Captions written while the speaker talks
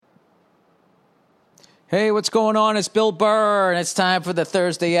Hey, what's going on? It's Bill Burr, and it's time for the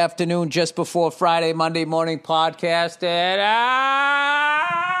Thursday afternoon, just before Friday, Monday morning podcast. And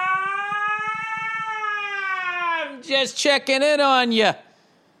I'm just checking in on you.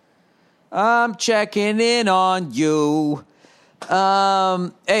 I'm checking in on you.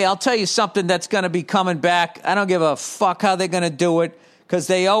 Hey, I'll tell you something that's going to be coming back. I don't give a fuck how they're going to do it, because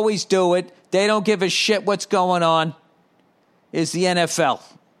they always do it. They don't give a shit what's going on. Is the NFL.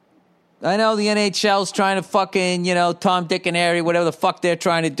 I know the NHL's trying to fucking, Tom, Dick, and Harry, whatever the fuck they're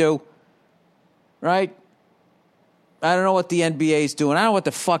trying to do. Right? I don't know what the NBA's doing. I don't know what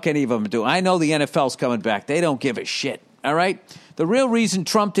the fuck any of them are doing. I know the NFL's coming back. They don't give a shit. All right? The real reason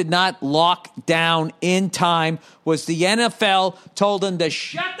Trump did not lock down in time was the NFL told him to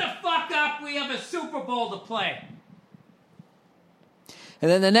shut the fuck up. We have a Super Bowl to play. And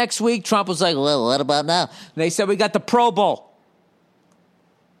then the next week, Trump was like, well, what about now? And they said, we got the Pro Bowl.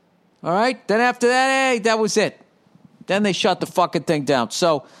 All right? Then after that, hey, that was it. Then they shut the fucking thing down.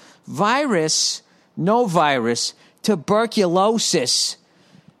 So virus, no virus, tuberculosis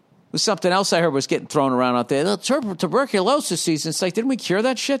was something else I heard was getting thrown around out there. The tuberculosis season, it's like, didn't we cure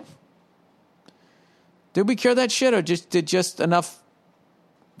that shit? Did we cure that shit, or did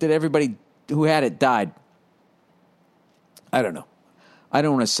everybody who had it died? I don't know. I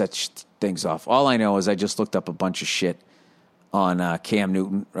don't want to set things off. All I know is I just looked up a bunch of shit on Cam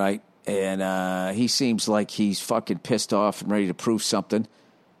Newton, right? And he seems like he's fucking pissed off and ready to prove something,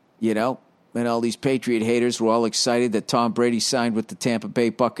 And all these Patriot haters were all excited that Tom Brady signed with the Tampa Bay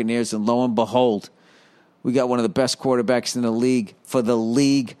Buccaneers. And lo and behold, we got one of the best quarterbacks in the league for the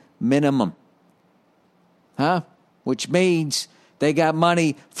league minimum. Which means they got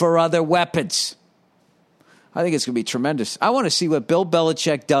money for other weapons. I think it's going to be tremendous. I want to see what Bill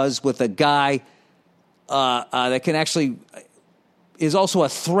Belichick does with a guy that can actually is also a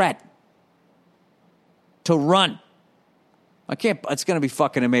threat to run. It's going to be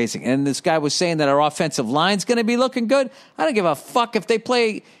fucking amazing. And this guy was saying that our offensive line's going to be looking good. I don't give a fuck if they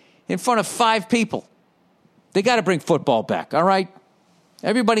play in front of 5 people. They got to bring football back, all right?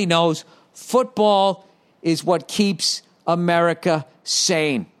 Everybody knows football is what keeps America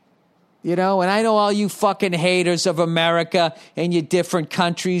sane. And I know all you fucking haters of America and your different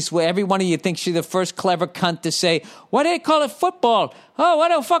countries, where every one of you thinks you're the first clever cunt to say, why do they call it football? Oh,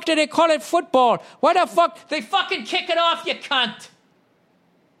 why the fuck do they call it football? Why the fuck? They fucking kick it off, you cunt.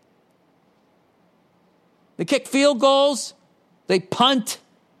 They kick field goals. They punt.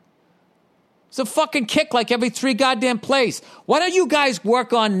 It's a fucking kick like every 3 goddamn plays. Why don't you guys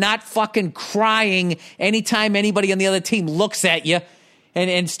work on not fucking crying anytime anybody on the other team looks at you?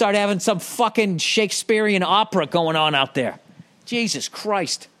 And start having some fucking Shakespearean opera going on out there. Jesus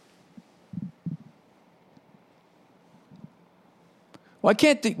Christ. Why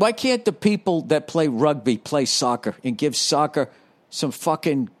can't the people that play rugby play soccer and give soccer some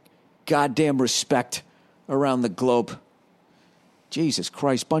fucking goddamn respect around the globe? Jesus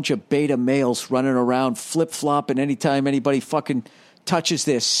Christ, bunch of beta males running around flip-flopping anytime anybody fucking touches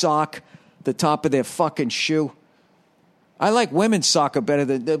their sock, the top of their fucking shoe. I like women's soccer better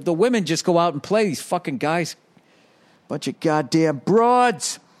than the women just go out and play. These fucking guys. Bunch of goddamn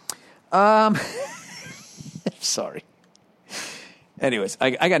broads. Sorry. Anyways,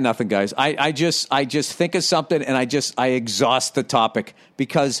 I got nothing, guys. I just think of something and I exhaust the topic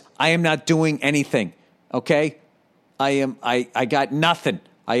because I am not doing anything. Okay? I got nothing.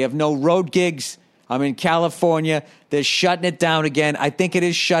 I have no road gigs. I'm in California. They're shutting it down again. I think it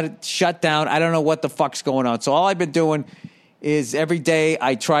is shut down. I don't know what the fuck's going on. So all I've been doing is every day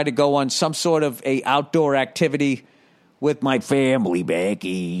I try to go on some sort of a outdoor activity with my family back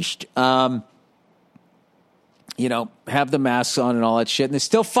east. Have the masks on and all that shit. And there's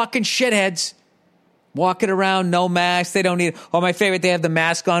still fucking shitheads walking around, no mask. They don't need it. Oh, my favorite, they have the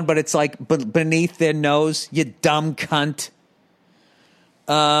mask on, but it's like beneath their nose. You dumb cunt.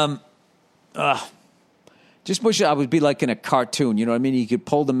 Just wish I would be like in a cartoon, you know what I mean? You could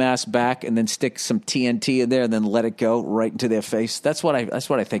pull the mask back and then stick some TNT in there and then let it go right into their face. That's what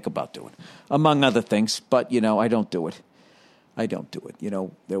I think about doing, among other things. But, I don't do it. They're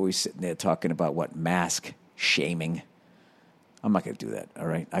always sitting there talking about what mask shaming. I'm not going to do that, all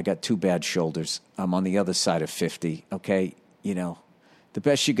right? I got 2 bad shoulders. I'm on the other side of 50, okay? The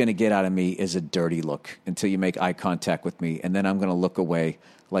best you're going to get out of me is a dirty look until you make eye contact with me, and then I'm going to look away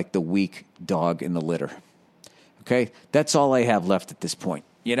like the weak dog in the litter. Okay? That's all I have left at this point.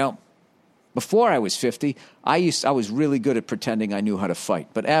 Before I was 50, I was really good at pretending I knew how to fight.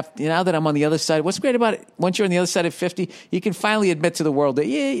 But now that I'm on the other side, what's great about it, once you're on the other side of 50, you can finally admit to the world that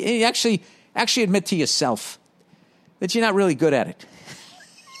you actually admit to yourself that you're not really good at it.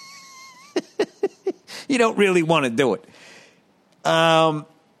 You don't really want to do it.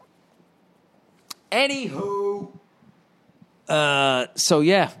 Anywho, so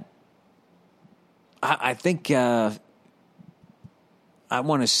yeah, I think I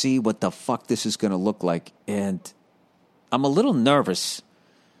want to see what the fuck this is going to look like, and I'm a little nervous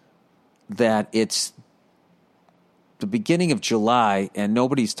that it's the beginning of July and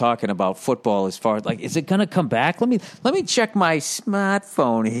nobody's talking about football as far as, like, is it going to come back? Let me check my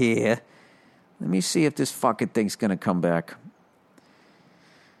smartphone here. Let me see if this fucking thing's going to come back.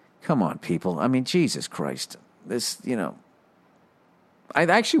 Come on, people. I mean, Jesus Christ. This, I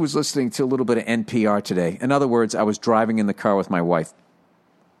actually was listening to a little bit of NPR today. In other words, I was driving in the car with my wife.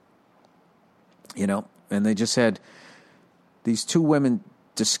 And they just had these two women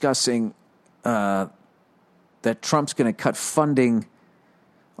discussing that Trump's going to cut funding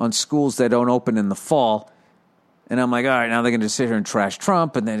on schools that don't open in the fall. And I'm like, all right, now they're going to sit here and trash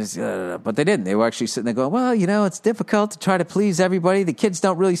Trump. And then but they didn't. They were actually sitting there going, well, it's difficult to try to please everybody. The kids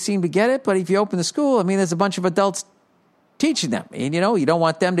don't really seem to get it. But if you open the school, I mean, there's a bunch of adults teaching them. And, you don't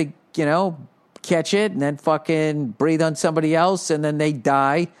want them to, catch it and then fucking breathe on somebody else and then they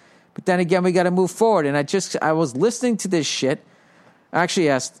die. But then again, we got to move forward. And I was listening to this shit. I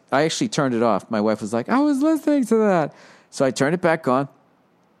actually turned it off. My wife was like, I was listening to that. So I turned it back on.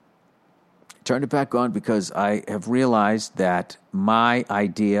 Because I have realized that my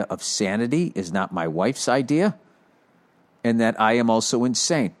idea of sanity is not my wife's idea, and that I am also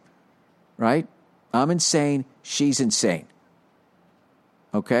insane, right? I'm insane. She's insane.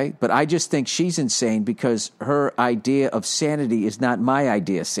 Okay? But I just think she's insane because her idea of sanity is not my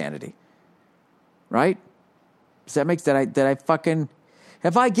idea of sanity. Right? Does that make that I fucking...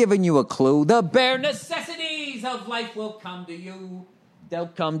 Have I given you a clue? The bare necessities of life will come to you. They'll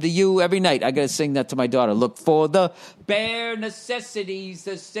come to you every night. I got to sing that to my daughter. Look for the bare necessities,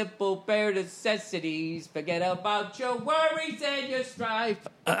 the simple bare necessities. Forget about your worries and your strife.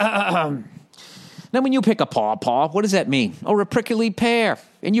 Now, when you pick a paw, what does that mean? Or a prickly pear.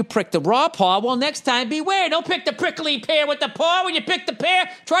 And you prick the raw paw, well, next time beware. Don't pick the prickly pear with the paw. When you pick the pear,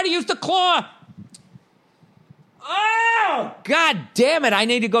 try to use the claw. Oh, God damn it. I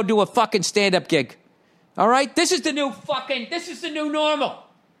need to go do a fucking stand-up gig. All right? This is the new normal.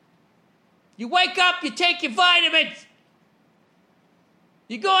 You wake up, you take your vitamins.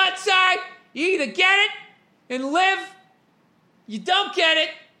 You go outside, you either get it and live, you don't get it,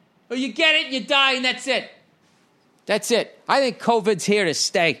 or you get it and you die, and that's it. That's it. I think COVID's here to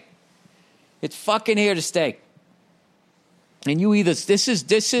stay. It's fucking here to stay. And you either, this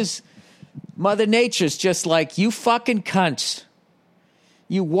is Mother Nature's just like, you fucking cunts.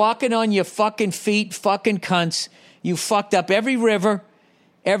 You walking on your fucking feet, fucking cunts. You fucked up every river,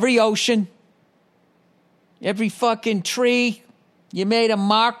 every ocean, every fucking tree. You made a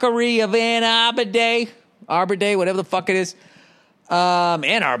mockery of Ann Arbor Day, whatever the fuck it is.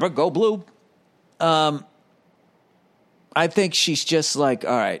 Ann Arbor, go blue. I think she's just like,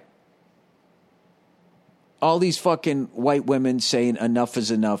 all right. All these fucking white women saying enough is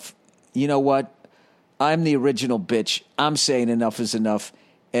enough. You know what? I'm the original bitch. I'm saying enough is enough.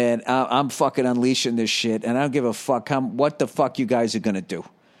 And I'm fucking unleashing this shit. And I don't give a fuck what the fuck you guys are going to do.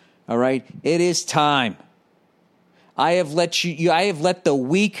 All right? It is time. I have let the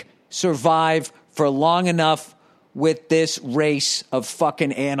weak survive for long enough with this race of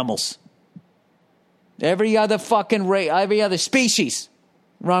fucking animals. Every other fucking race, every other species.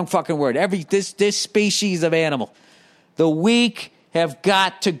 Wrong fucking word. This species of animal. The weak have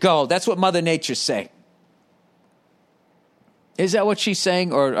got to go. That's what Mother Nature's saying. Is that what she's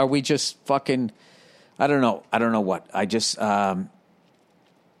saying? Or are we just fucking, I don't know. I don't know what. I just, I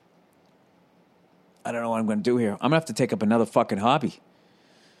don't know what I'm going to do here. I'm going to have to take up another fucking hobby.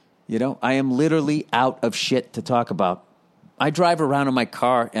 I am literally out of shit to talk about. I drive around in my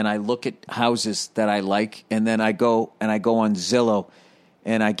car and I look at houses that I like, and then I go on Zillow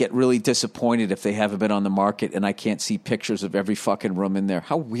and I get really disappointed if they haven't been on the market and I can't see pictures of every fucking room in there.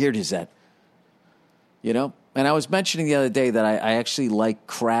 How weird is that? And I was mentioning the other day that I actually like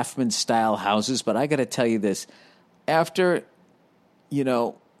craftsman-style houses, but I got to tell you this. After,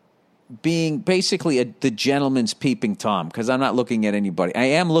 being basically the gentleman's peeping Tom, because I'm not looking at anybody. I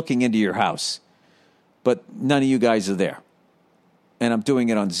am looking into your house, but none of you guys are there. And I'm doing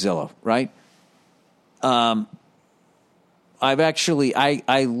it on Zillow, right? I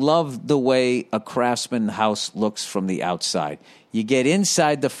love the way a craftsman house looks from the outside. You get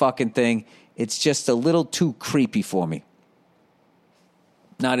inside the fucking thing, it's just a little too creepy for me.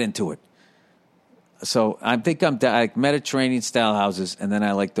 Not into it. So I think I like Mediterranean-style houses, and then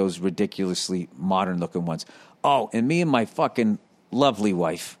I like those ridiculously modern-looking ones. Oh, and me and my fucking lovely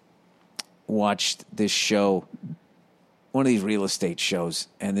wife, watched this show, one of these real estate shows,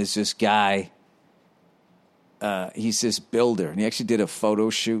 and there's this guy. He's this builder, and he actually did a photo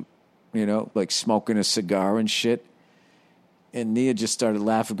shoot, like smoking a cigar and shit. And Nia just started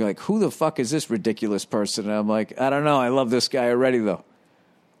laughing, like, who the fuck is this ridiculous person? And I'm like, I don't know. I love this guy already, though.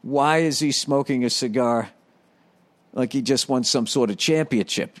 Why is he smoking a cigar like he just won some sort of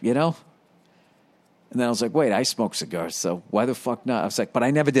championship, And then I was like, wait, I smoke cigars, so why the fuck not? I was like, but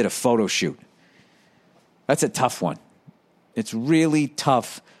I never did a photo shoot. That's a tough one. It's really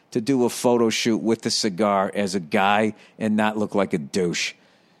tough to do a photo shoot with the cigar as a guy and not look like a douche,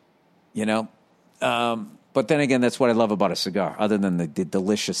 But then again, that's what I love about a cigar, other than the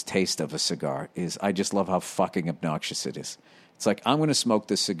delicious taste of a cigar, is I just love how fucking obnoxious it is. It's like, I'm going to smoke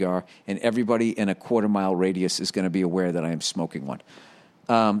this cigar, and everybody in a quarter-mile radius is going to be aware that I am smoking one.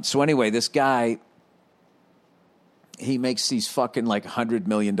 So anyway, this guy, he makes these fucking, like, $100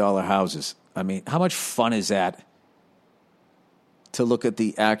 million houses. I mean, how much fun is that to look at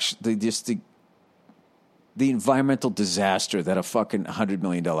the environmental disaster that a fucking $100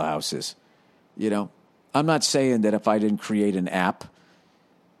 million house is, I'm not saying that if I didn't create an app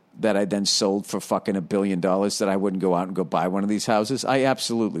that I then sold for fucking $1 billion that I wouldn't go out and go buy one of these houses. I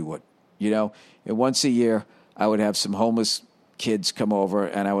absolutely would, And once a year, I would have some homeless kids come over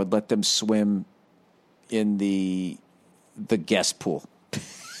and I would let them swim in the guest pool.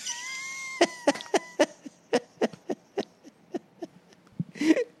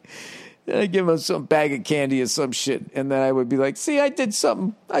 I'd give them some bag of candy or some shit, and then I would be like, see, I did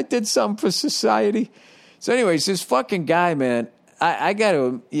something for society. So anyways, this fucking guy, man, I got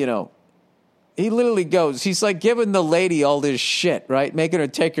to, he literally goes, he's like giving the lady all this shit, right? Making her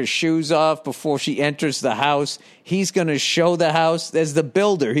take her shoes off before she enters the house. He's going to show the house. As the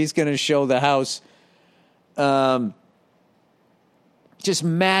builder, he's going to show the house. Just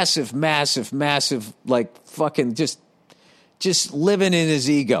massive, like fucking just living in his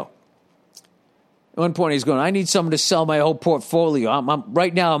ego. At one point, he's going, I need someone to sell my whole portfolio.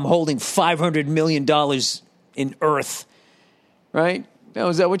 Right now, I'm holding $500 million in earth. Right? Now,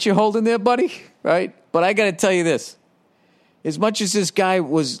 is that what you're holding there, buddy? Right? But I got to tell you this. As much as this guy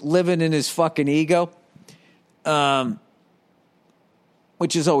was living in his fucking ego,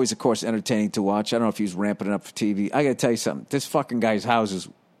 which is always, of course, entertaining to watch. I don't know if he was ramping it up for TV. I got to tell you something. This fucking guy's houses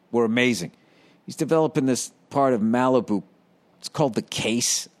were amazing. He's developing this part of Malibu. It's called The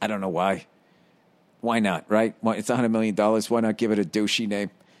Case. I don't know why. Why not, right? It's $100 million. Why not give it a douchey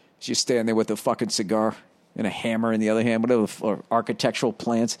name? Just stand there with a fucking cigar and a hammer in the other hand, whatever, or architectural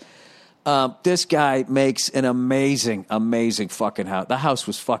plans. This guy makes an amazing fucking house. The house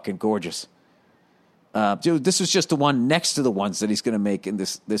was fucking gorgeous. Dude, this was just the one next to the ones that he's going to make in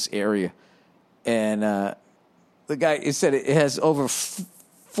this area. And the guy said it has over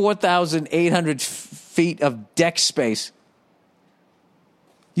 4,800 feet of deck space.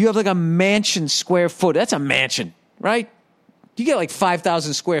 You have like a mansion square foot. That's a mansion, right? You get like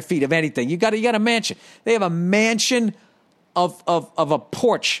 5,000 square feet of anything. You got a mansion. They have a mansion of a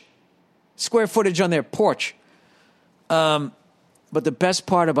porch, square footage on their porch. But the best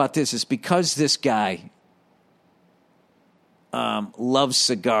part about this is because this guy loves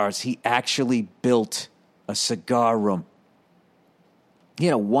cigars, he actually built a cigar room. He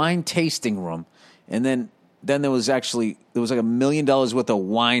had a wine tasting room, and then there was like $1 million worth of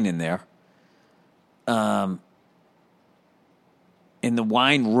wine in there, in the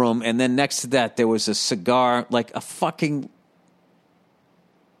wine room, and then next to that there was a cigar, like a fucking,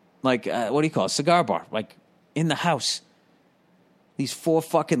 like what do you call it, cigar bar, like in the house. These 4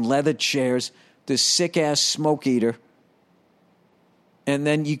 fucking leather chairs, this sick ass smoke eater, and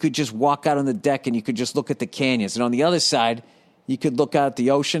then you could just walk out on the deck and you could just look at the canyons, and on the other side you could look out at the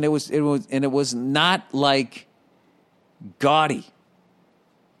ocean. It was not like gaudy.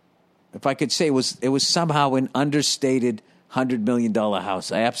 If I could say it was somehow an understated $100 million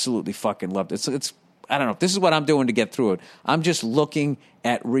house. I absolutely fucking loved it. It's I don't know. This is what I'm doing to get through it. I'm just looking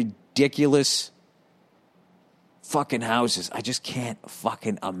at ridiculous fucking houses. I just can't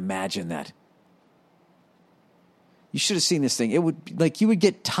fucking imagine that. You should have seen this thing. It would, like, you would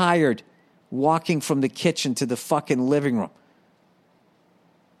get tired walking from the kitchen to the fucking living room.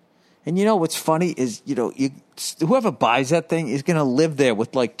 And you know what's funny is, whoever buys that thing is going to live there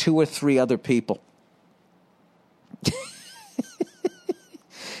with like 2 or 3 other people.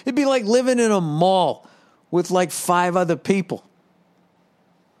 It'd be like living in a mall with like 5 other people.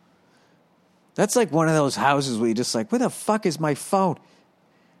 That's like one of those houses where you're just like, where the fuck is my phone?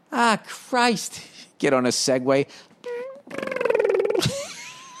 Ah, Christ. Get on a Segway.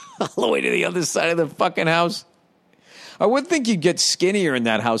 All the way to the other side of the fucking house. I would think you'd get skinnier in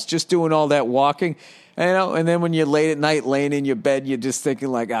that house just doing all that walking. And then when you're late at night laying in your bed, you're just thinking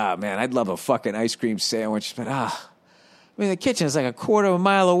like, man, I'd love a fucking ice cream sandwich. But, I mean, the kitchen is like a quarter of a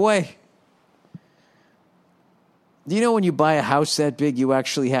mile away. Do you know when you buy a house that big, you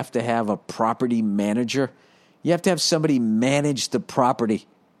actually have to have a property manager? You have to have somebody manage the property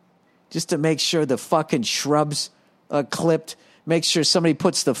just to make sure the fucking shrubs are clipped. Make sure somebody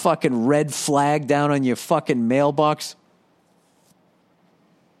puts the fucking red flag down on your fucking mailbox.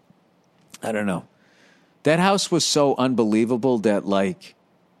 I don't know. That house was so unbelievable that, like,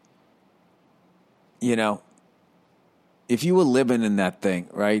 you know, if you were living in that thing,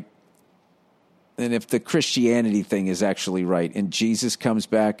 right? And if the Christianity thing is actually right and Jesus comes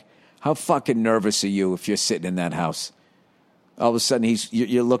back, how fucking nervous are you if you're sitting in that house? All of a sudden,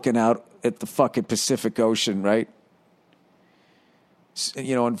 you're looking out at the fucking Pacific Ocean, right?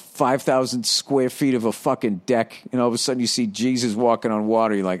 You know, on 5,000 square feet of a fucking deck, and all of a sudden you see Jesus walking on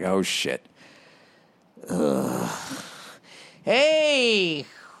water. You're like, oh, shit. Hey,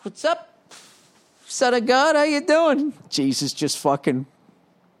 what's up, son of God? How you doing? Jesus just fucking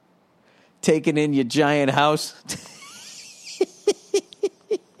taking in your giant house.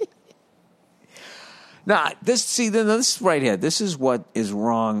 Nah, this right here, this is what is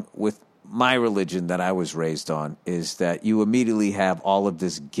wrong with my religion that I was raised on, is that you immediately have all of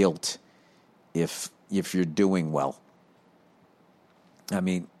this guilt if you're doing well. I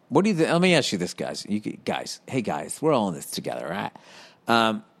mean, what do you think? Let me ask you this, guys. Hey guys, we're all in this together,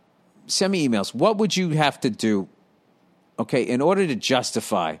 right? Send me emails. What would you have to do, okay, in order to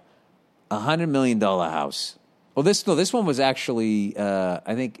justify $100 million house? Well, this one was actually,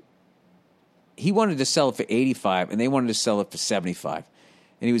 I think, he wanted to sell it for 85, and they wanted to sell it for 75,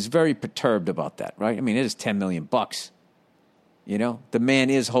 and he was very perturbed about that, right? I mean, it is $10 million. You know, the man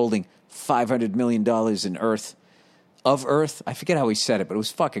is holding $500 million in earth. I forget how he said it, but it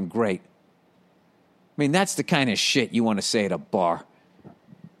was fucking great. I mean, that's the kind of shit you want to say at a bar.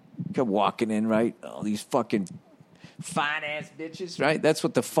 Come walking in, right? All these fucking fine-ass bitches, right? That's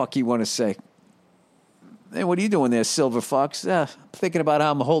what the fuck you want to say. Hey, what are you doing there, Silver Fox? I'm thinking about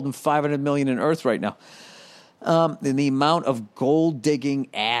how I'm holding $500 million in earth right now. And the amount of gold-digging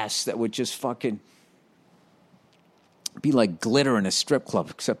ass that would just fucking be like glitter in a strip club,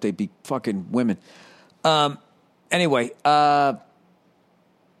 except they'd be fucking women. Anyway,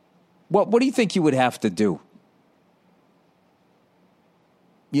 what do you think you would have to do?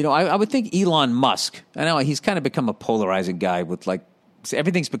 You know, I would think Elon Musk. I know he's kind of become a polarizing guy with, like,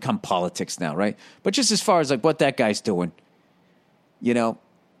 everything's become politics now, right? But just as far as, like, what that guy's doing, you know,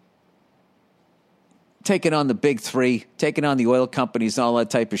 taking on the big three, taking on the oil companies and all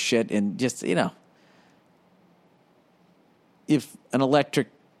that type of shit, and just, you know, if an electric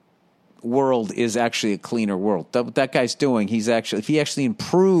world is actually a cleaner world, what that guy's doing, if he actually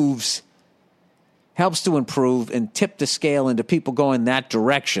improves, helps to improve and tip the scale into people going that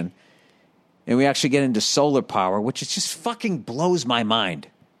direction, and we actually get into solar power, which is just fucking blows my mind.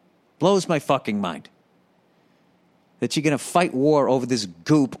 Blows my fucking mind. That you're going to fight war over this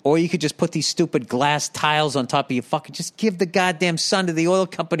goop, or you could just put these stupid glass tiles on top of your fucking, just give the goddamn sun to the oil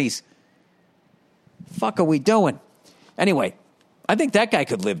companies. Fuck are we doing? Anyway, I think that guy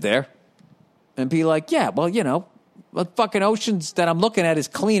could live there and be like, yeah, well, you know, the fucking oceans that I'm looking at is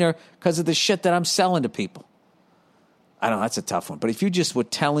cleaner because of the shit that I'm selling to people. I don't know, that's a tough one. But if you just were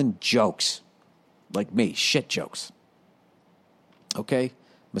telling jokes, like me, shit jokes, okay?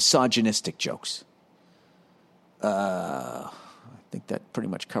 Misogynistic jokes. I think that pretty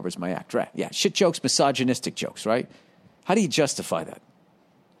much covers my act, right? Yeah, shit jokes, misogynistic jokes, right? How do you justify that?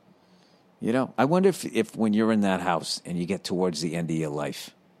 You know, I wonder if when you're in that house and you get towards the end of your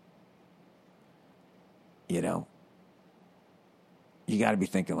life, you know, you got to be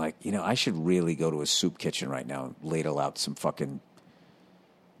thinking like, you know, I should really go to a soup kitchen right now and ladle out some fucking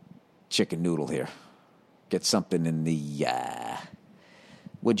chicken noodle here. Get something in the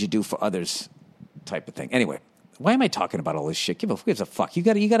what'd you do for others type of thing. Anyway, why am I talking about all this shit? Give a fuck. You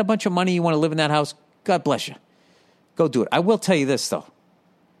got a bunch of money. You want to live in that house? God bless you. Go do it. I will tell you this, though.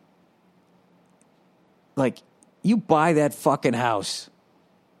 Like, you buy that fucking house,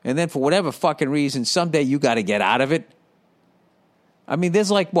 and then for whatever fucking reason, someday you got to get out of it. I mean,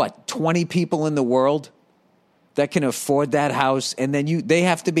 there's like, what, 20 people in the world that can afford that house, and then they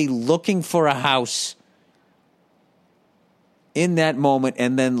have to be looking for a house in that moment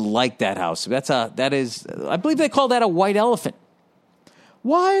and then like that house. That is, I believe they call that a white elephant.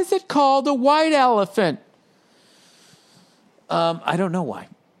 Why is it called a white elephant? I don't know why.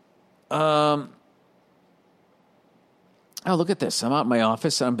 Oh, look at this. I'm out in my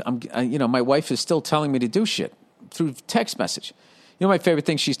office. You know, my wife is still telling me to do shit. through text message. You know my favorite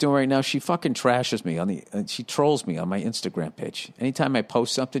thing she's doing right now? She fucking trashes me she trolls me on my Instagram page. Anytime I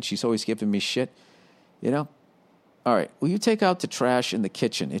post something, she's always giving me shit. You know? All right, will you take out the trash in the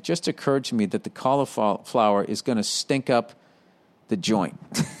kitchen? It just occurred to me that the cauliflower is going to stink up the joint.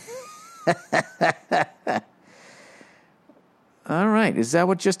 All right, is that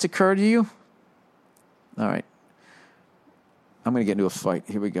what just occurred to you? All right. I'm going to get into a fight.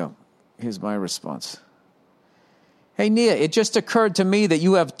 Here we go. Here's my response. Hey, Nia, it just occurred to me that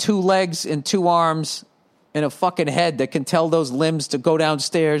you have 2 legs and 2 arms and a fucking head that can tell those limbs to go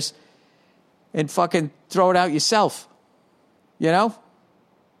downstairs and fucking throw it out yourself. You know?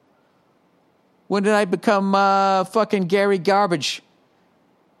 When did I become fucking Gary Garbage?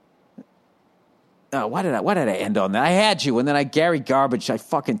 Oh, why did I end on that? I had you, and then Gary Garbage, I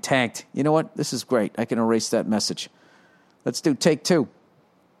fucking tanked. You know what? This is great. I can erase that message. Let's do take 2.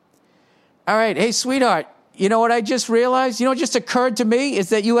 All right. Hey, sweetheart. You know what I just realized? You know what just occurred to me is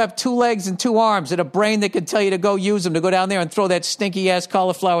that you have 2 legs and 2 arms and a brain that can tell you to go use them, to go down there and throw that stinky-ass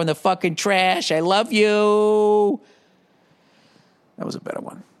cauliflower in the fucking trash. I love you. That was a better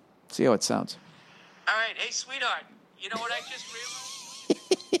one. See how it sounds. All right. Hey, sweetheart. You know what I just realized?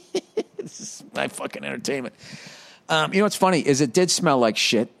 This is my fucking entertainment. You know what's funny is it did smell like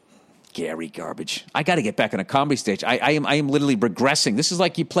shit. Gary Garbage. I got to get back on a comedy stage. I am literally regressing. This is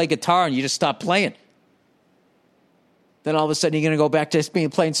like you play guitar and you just stop playing. Then all of a sudden you're going to go back to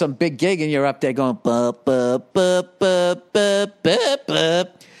playing some big gig and you're up there going, bup, bup, bup, bup, bup, bup,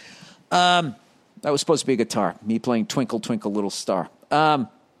 bup. That was supposed to be a guitar. Me playing Twinkle, Twinkle, Little Star. The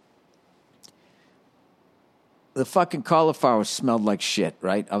fucking cauliflower smelled like shit,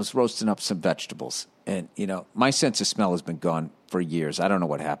 right? I was roasting up some vegetables. And, you know, my sense of smell has been gone for years. I don't know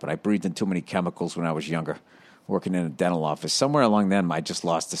what happened. I breathed in too many chemicals when I was younger, working in a dental office. Somewhere along then, I just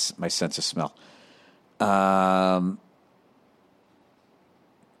lost my sense of smell. But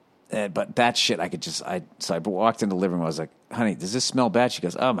that shit, so I walked in the living room. I was like, honey, does this smell bad? She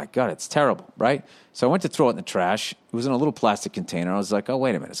goes, oh my God, it's terrible, right? So I went to throw it in the trash. It was in a little plastic container. I was like, oh,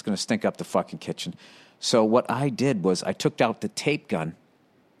 wait a minute. It's going to stink up the fucking kitchen. So what I did was I took out the tape gun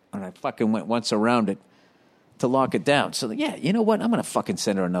and I fucking went once around it to lock it down. So, yeah, you know what? I'm going to fucking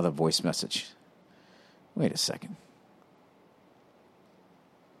send her another voice message. Wait a second.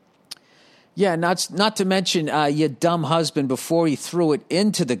 Yeah, not to mention your dumb husband before he threw it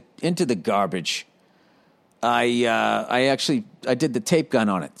into the garbage. I did the tape gun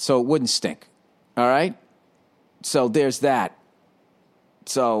on it so it wouldn't stink. All right? So there's that.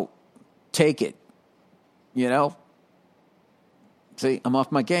 So take it. You know? See, I'm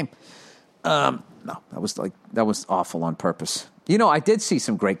off my game. No, that was awful on purpose. You know, I did see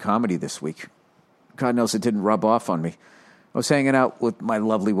some great comedy this week. God knows it didn't rub off on me. I was hanging out with my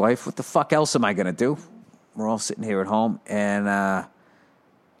lovely wife. What the fuck else am I going to do? We're all sitting here at home, and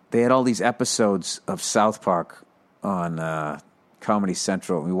they had all these episodes of South Park on Comedy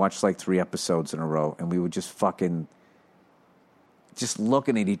Central. We watched like 3 episodes in a row, and we were just fucking just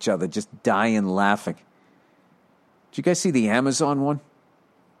looking at each other, just dying laughing. Did you guys see the Amazon one?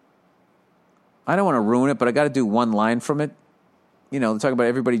 I don't want to ruin it, but I got to do one line from it. You know, they're talking about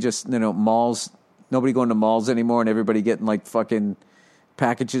everybody just, malls, nobody going to malls anymore and everybody getting like fucking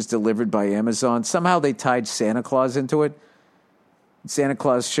packages delivered by Amazon. Somehow they tied Santa Claus into it. Santa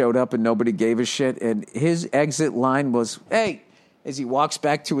Claus showed up and nobody gave a shit. And his exit line was, hey, as he walks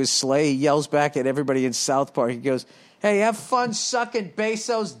back to his sleigh, he yells back at everybody in South Park. He goes, hey, have fun sucking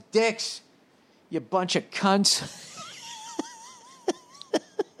Bezos' dicks, you bunch of cunts.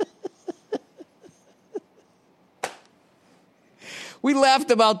 We laughed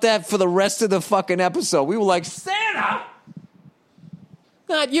about that for the rest of the fucking episode. We were like, Santa?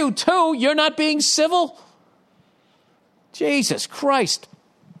 Not you, too. You're not being civil? Jesus Christ.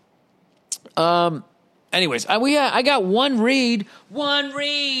 Anyways, I got one read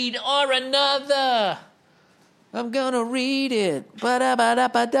or another. I'm going to read it.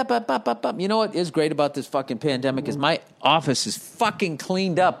 You know what is great about this fucking pandemic is my office is fucking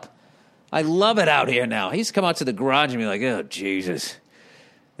cleaned up. I love it out here now. I used to come out to the garage and be like, oh, Jesus,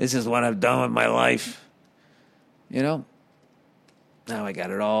 this is what I've done with my life. You know? Now I got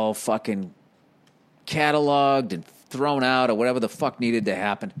it all fucking cataloged and thrown out or whatever the fuck needed to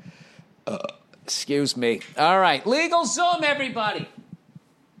happen. Excuse me. All right. Legal Zoom, everybody.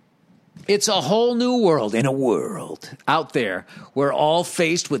 It's a whole new world. In a world out there, we're all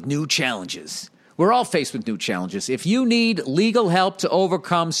faced with new challenges. We're all faced with new challenges. If you need legal help to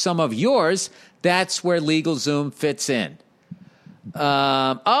overcome some of yours, that's where LegalZoom fits in.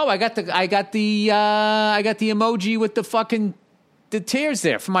 I got the emoji with the tears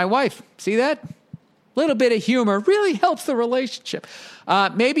there for my wife. See that? Little bit of humor really helps the relationship.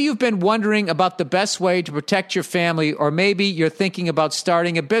 Maybe you've been wondering about the best way to protect your family, or maybe you're thinking about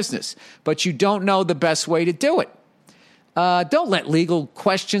starting a business, but you don't know the best way to do it. Don't let legal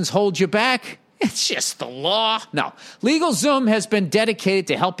questions hold you back. It's just the law. No. LegalZoom has been dedicated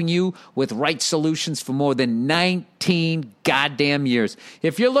to helping you with right solutions for more than 19 goddamn years.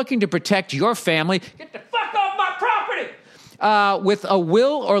 If you're looking to protect your family, get the fuck off my property! With a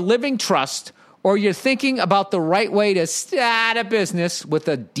will or living trust, or you're thinking about the right way to start a business with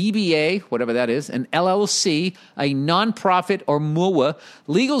a DBA, whatever that is, an LLC, a nonprofit, or MUA,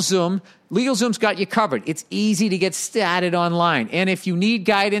 LegalZoom's got you covered. It's easy to get started online. And if you need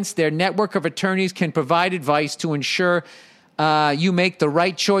guidance, their network of attorneys can provide advice to ensure you make the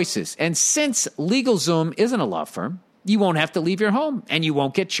right choices. And since LegalZoom isn't a law firm, you won't have to leave your home, and you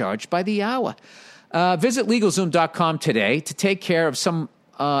won't get charged by the hour. Visit LegalZoom.com today to take care of some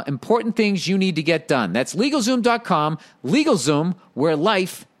important things you need to get done. That's LegalZoom.com. LegalZoom, where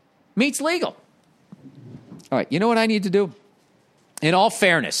life meets legal. All right, you know what I need to do? In all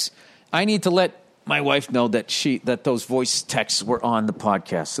fairness, I need to let my wife know that those voice texts were on the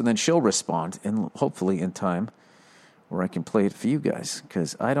podcast, and then she'll respond, and hopefully in time where I can play it for you guys,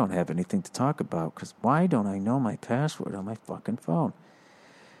 because I don't have anything to talk about, because why don't I know my password on my fucking phone?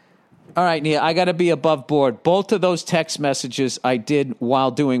 All right, Nia, I got to be above board. Both of those text messages I did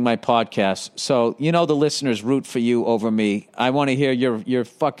while doing my podcast. So, you know, the listeners root for you over me. I want to hear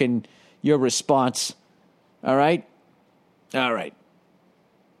your response. All right? All right.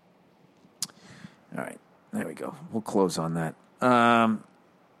 All right. There we go. We'll close on that.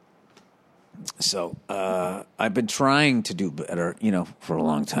 I've been trying to do better, for a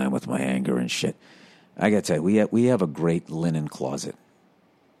long time with my anger and shit. I got to tell you, we have a great linen closet.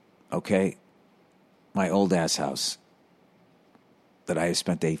 Okay, my old ass house that I have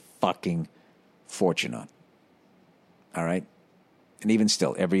spent a fucking fortune on. All right, and even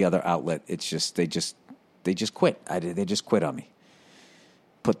still, every other outlet, it's just they just quit. They just quit on me.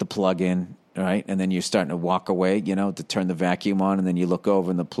 Put the plug in, all right, and then you're starting to walk away, to turn the vacuum on, and then you look over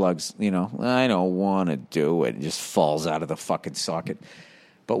and the plug's, I don't want to do it. It just falls out of the fucking socket.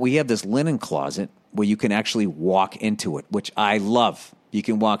 But we have this linen closet where you can actually walk into it, which I love. You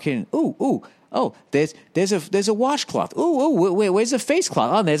can walk in. There's a washcloth. Where's a face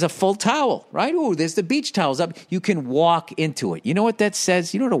cloth? Oh, there's a full towel, right? There's the beach towels up. You can walk into it. You know what that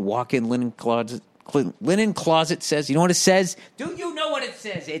says? You know what a walk-in linen closet says? You know what it says? Do you know what it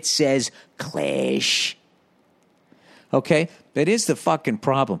says? It says clash. Okay? That is the fucking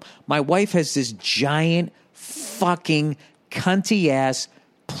problem. My wife has this giant fucking cunty-ass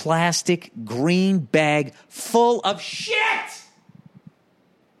plastic green bag full of shit.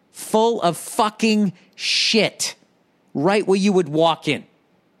 Full of fucking shit, right where you would walk in.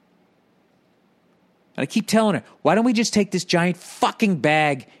 And I keep telling her, why don't we just take this giant fucking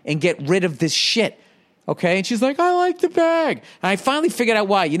bag and get rid of this shit? Okay? And she's like, I like the bag. And I finally figured out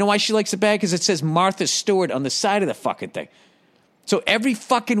why. You know why she likes the bag? Because it says Martha Stewart on the side of the fucking thing. So every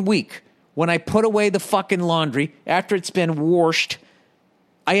fucking week, when I put away the fucking laundry, after it's been washed,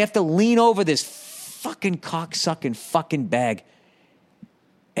 I have to lean over this fucking cocksucking fucking bag.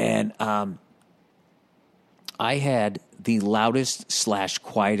 And I had the loudest /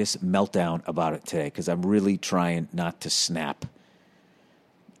 quietest meltdown about it today because I'm really trying not to snap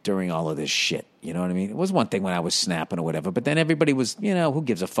during all of this shit. You know what I mean? It was one thing when I was snapping or whatever, but then everybody was, who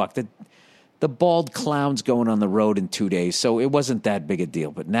gives a fuck? The bald clown's going on the road in 2 days, so it wasn't that big a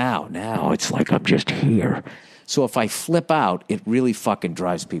deal. But now it's like I'm just here. So if I flip out, it really fucking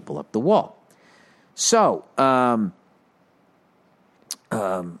drives people up the wall. So,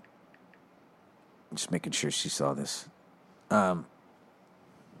 just making sure she saw this. I'm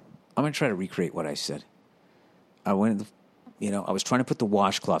going to try to recreate what I said. I went, I was trying to put the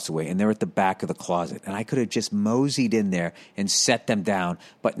washcloths away, and they're at the back of the closet. And I could have just moseyed in there and set them down.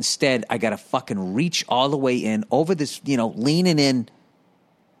 But instead, I got to fucking reach all the way in over this, leaning in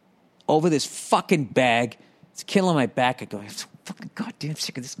over this fucking bag. It's killing my back. I go, I'm so fucking goddamn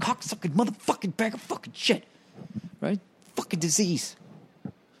sick of this cocksucking motherfucking bag of fucking shit. Right? Fucking disease.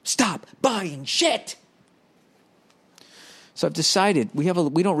 Stop buying shit. So I've decided we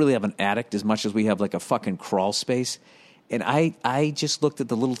don't really have an attic as much as we have like a fucking crawl space. And I just looked at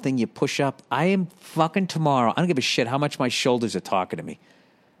the little thing you push up. I am fucking tomorrow. I don't give a shit how much my shoulders are talking to me.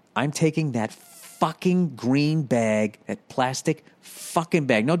 I'm taking that fucking green bag, that plastic fucking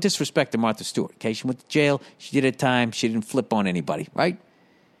bag. No disrespect to Martha Stewart. Okay, she went to jail. She did her time. She didn't flip on anybody, right?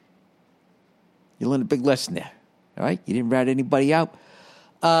 You learned a big lesson there. All right? You didn't rat anybody out.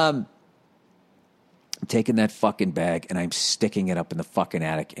 I'm taking that fucking bag and I'm sticking it up in the fucking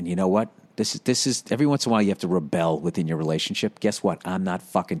attic. And you know what? This is every once in a while you have to rebel within your relationship. Guess what? I'm not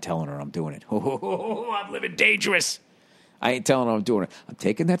fucking telling her I'm doing it. I'm living dangerous. I ain't telling her I'm doing it. I'm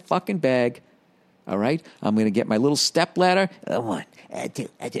taking that fucking bag. All right? I'm going to get my little step ladder. 1,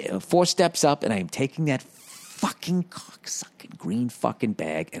 2, 4 steps up, and I'm taking that fucking cocksucking green fucking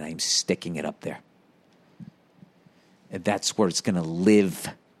bag, and I'm sticking it up there. And that's where it's going to live.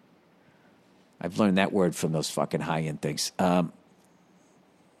 I've learned that word from those fucking high-end things.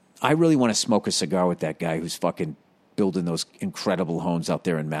 I really want to smoke a cigar with that guy who's fucking building those incredible homes out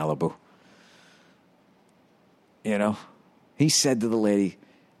there in Malibu. You know? He said to the lady,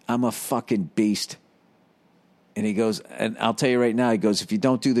 I'm a fucking beast. And he goes, and I'll tell you right now, he goes, if you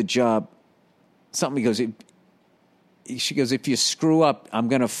don't do the job, something, he goes, she goes, if you screw up, I'm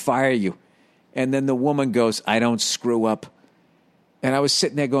going to fire you. And then the woman goes, I don't screw up. And I was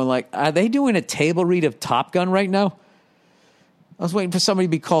sitting there going like, are they doing a table read of Top Gun right now? I was waiting for somebody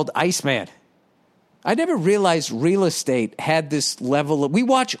to be called Iceman. I never realized real estate had this level of... We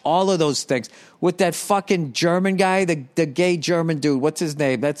watch all of those things with that fucking German guy, the gay German dude. What's his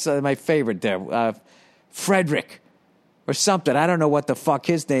name? That's my favorite there. Frederick or something. I don't know what the fuck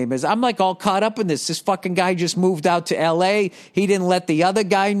his name is. I'm like all caught up in this. This fucking guy just moved out to L.A. He didn't let the other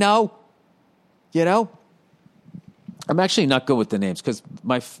guy know. You know? I'm actually not good with the names because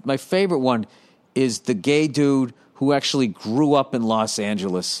my favorite one is the gay dude who actually grew up in Los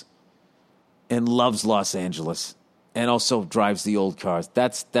Angeles and loves Los Angeles and also drives the old cars.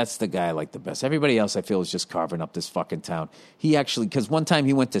 That's the guy I like the best. Everybody else I feel is just carving up this fucking town. He actually, because one time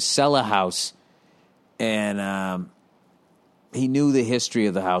he went to sell a house and he knew the history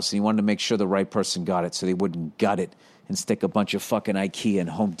of the house and he wanted to make sure the right person got it so they wouldn't gut it and stick a bunch of fucking IKEA and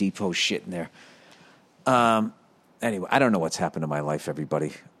Home Depot shit in there. Anyway, I don't know what's happened to my life,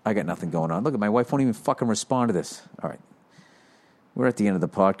 everybody. I got nothing going on. Look, my wife won't even fucking respond to this. All right. We're at the end of the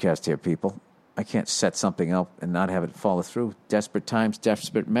podcast here, people. I can't set something up and not have it follow through. Desperate times,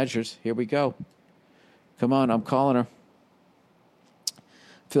 desperate measures. Here we go. Come on, I'm calling her.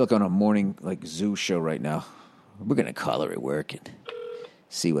 I feel like I'm on a morning zoo show right now. We're going to call her at work and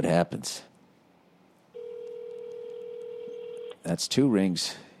see what happens. That's 2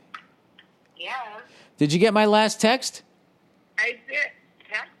 rings. Yeah. Did you get my last text? I did.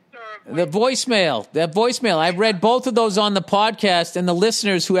 Text or The voicemail. That voicemail. I've read both of those on the podcast, and the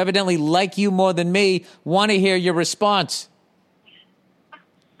listeners who evidently like you more than me want to hear your response.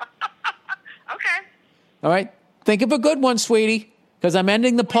 Okay. All right? Think of a good one, sweetie, because I'm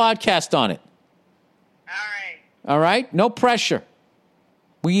ending the podcast on it. All right. All right? No pressure.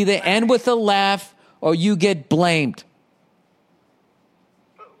 We either end with a laugh or you get blamed.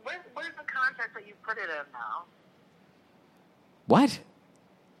 Where's the context that you put it in now? What?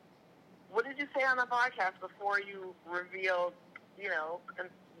 What did you say on the podcast before you revealed, and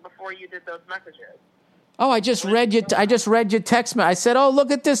before you did those messages? Oh, I just read your text message. I said, "Oh,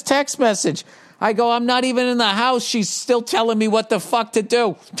 look at this text message." I go, "I'm not even in the house. She's still telling me what the fuck to do."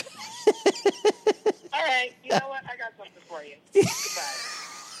 All right. You know what? I got something for you.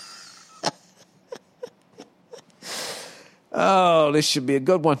 Goodbye. Oh, this should be a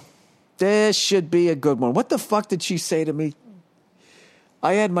good one. This should be a good one. What the fuck did she say to me?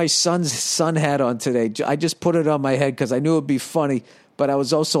 I had my son's sun hat on today. I just put it on my head because I knew it would be funny. But I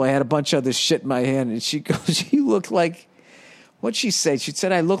had a bunch of other shit in my hand. And she goes, "You look like," what'd she say? She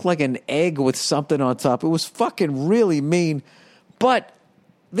said, "I look like an egg with something on top." It was fucking really mean. But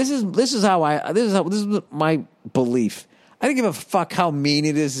this is my belief. I don't give a fuck how mean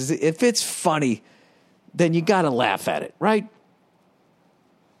it is. If it's funny, then you got to laugh at it, right?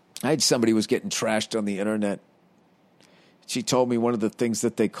 I had somebody who was getting trashed on the internet. She told me one of the things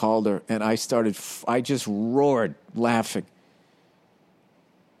that they called her, and I just roared laughing.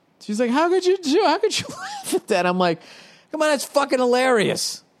 She's like, how could you laugh at that? I'm like, come on, that's fucking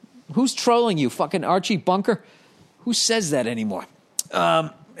hilarious. Who's trolling you? Fucking Archie Bunker? Who says that anymore?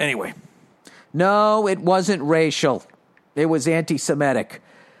 Anyway. No, it wasn't racial. It was anti-Semitic.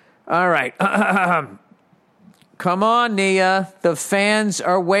 All right. Come on, Nia. The fans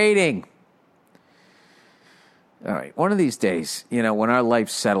are waiting. All right. One of these days, when our life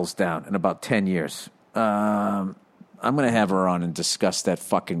settles down in about 10 years, I'm going to have her on and discuss that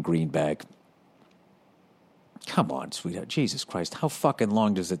fucking green bag. Come on, sweetheart. Jesus Christ. How fucking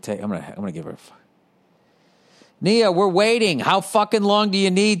long does it take? I'm going to give her Nia, we're waiting. How fucking long do you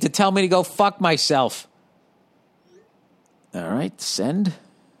need to tell me to go fuck myself? All right. Send.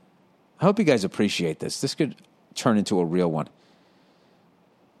 I hope you guys appreciate this. This could turn into a real one.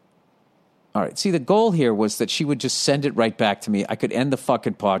 All right. See, the goal here was that she would just send it right back to me. I could end the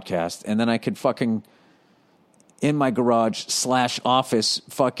fucking podcast, and then I could fucking in my garage / office,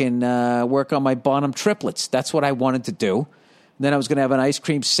 fucking work on my Bonham triplets. That's what I wanted to do. And then I was going to have an ice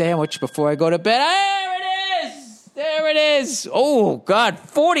cream sandwich before I go to bed. There it is. There it is. Oh, God.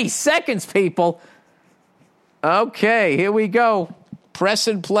 40 seconds, people. Okay, here we go. Press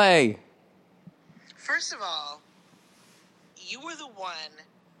and play. First of all, you were the one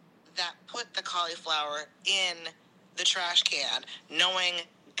that put the cauliflower in the trash can, knowing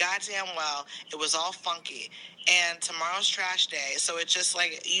goddamn well it was all funky. And tomorrow's trash day, so it's just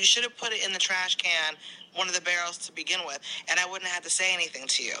like, you should have put it in the trash can, one of the barrels to begin with, and I wouldn't have had to say anything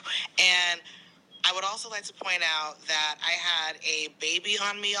to you. And I would also like to point out that I had a baby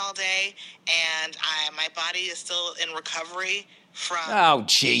on me all day, and my body is still in recovery from... Oh,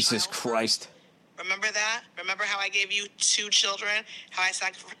 Jesus Christ. Remember that? Remember how I gave you 2 children? How I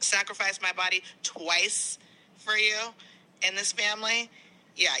sacrificed my body twice for you in this family?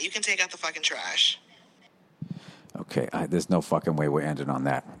 Yeah, you can take out the fucking trash. Okay, there's no fucking way we're ending on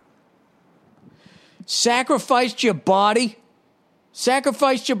that. Sacrificed your body?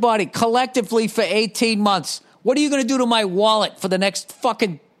 Sacrificed your body collectively for 18 months. What are you going to do to my wallet for the next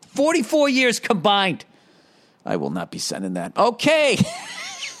fucking 44 years combined? I will not be sending that. Okay.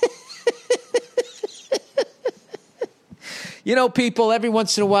 You know, people, every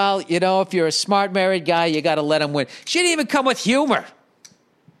once in a while, you know, if you're a smart married guy, you got to let him win. She didn't even come with humor.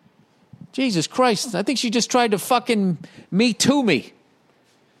 Jesus Christ. I think she just tried to fucking me to me.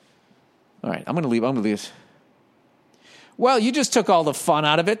 All right, I'm going to leave. I'm going to leave. Well, you just took all the fun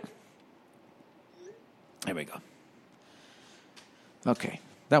out of it. There we go. Okay,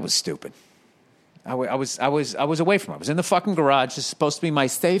 that was stupid. I was away from her. I was in the fucking garage. It's supposed to be my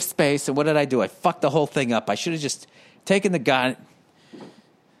safe space, and what did I do? I fucked the whole thing up. I should have just taken the gun.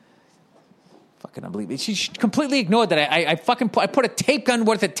 Fucking unbelievable. She completely ignored that. I put a tape gun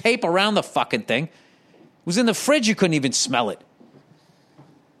worth of tape around the fucking thing. It was in the fridge. You couldn't even smell it.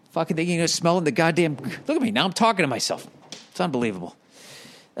 Fucking thing, you know, smelling the goddamn... Look at me, now I'm talking to myself. It's unbelievable.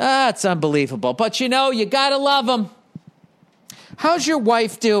 It's unbelievable. But, you know, you gotta love them. How's your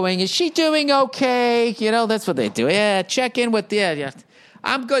wife doing? Is she doing okay? You know, that's what they do. Yeah, check in with... Yeah.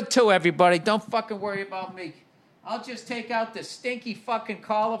 I'm good, too, everybody. Don't fucking worry about me. I'll just take out the stinky fucking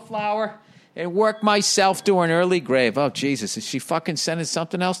cauliflower and work myself to an early grave. Oh, Jesus, is she fucking sending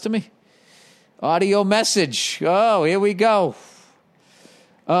something else to me? Audio message. Oh, here we go.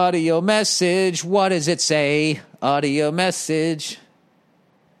 Audio message. What does it say? Audio message.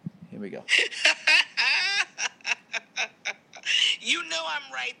 Here we go. You know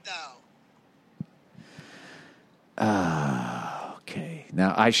I'm right, though. Okay.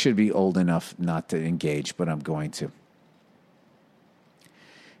 Now, I should be old enough not to engage, but I'm going to.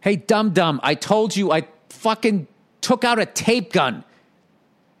 Hey, dum-dum, I told you I fucking took out a tape gun.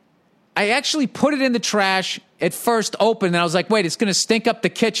 I actually put it in the trash at first open, and I was like, wait, it's going to stink up the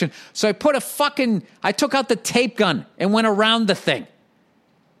kitchen. So I took out the tape gun and went around the thing.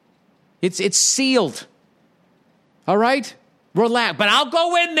 It's sealed. All right? Relax. But I'll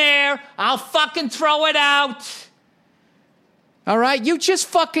go in there. I'll fucking throw it out. All right? You just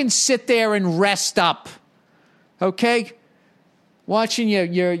fucking sit there and rest up. Okay? Watching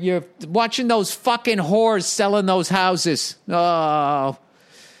you're watching those fucking whores selling those houses. Oh.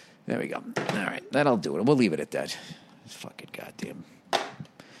 There we go. All right, that'll do it. We'll leave it at that. It's fucking goddamn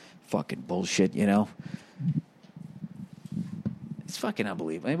fucking bullshit, you know? It's fucking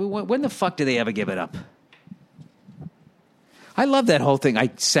unbelievable. I mean, when the fuck do they ever give it up? I love that whole thing. I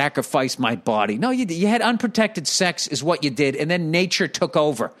sacrificed my body. No, you had unprotected sex is what you did, and then nature took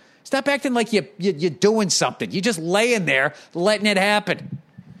over. Stop acting like you're doing something. You're just laying there letting it happen.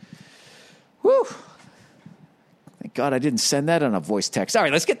 Whew. Thank God I didn't send that on a voice text. All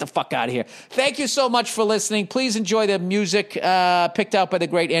right, let's get the fuck out of here. Thank you so much for listening. Please enjoy the music picked out by the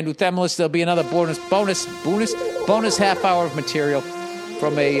great Andrew Themelis. There'll be another bonus half hour of material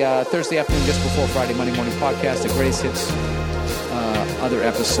from a Thursday afternoon just before Friday Monday morning podcast, the greatest hits other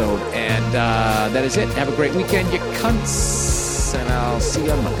episode. And that is it. Have a great weekend, you cunts, and I'll see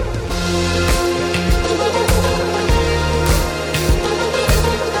you on Monday.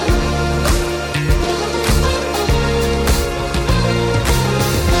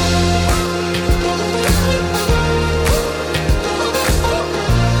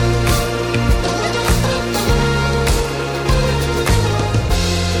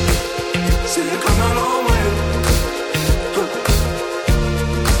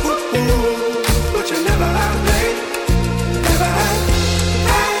 But you never had, never had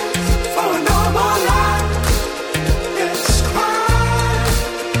for no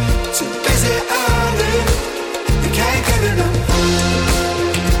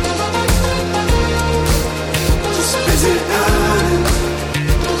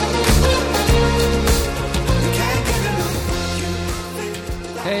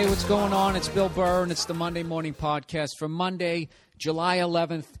Hey, what's going on? It's Bill Burr, and it's the Monday Morning Podcast for Monday, July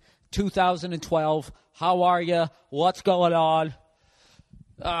 11th, 2012. How are you? What's going on?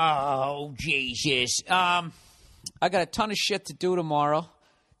 Oh, Jesus. I got a ton of shit to do tomorrow.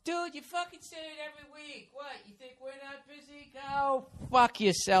 Dude, you fucking say it every week. What, you think we're not busy? Go fuck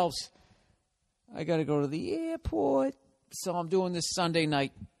yourselves. I got to go to the airport, so I'm doing this Sunday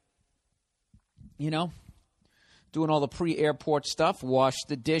night. You know? Doing all the pre-airport stuff. Wash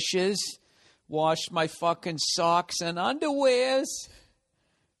the dishes. Wash my fucking socks and underwears.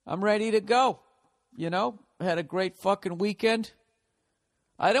 I'm ready to go. You know? Had a great fucking weekend.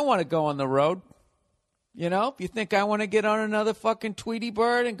 I don't want to go on the road. You know? You think I want to get on another fucking Tweety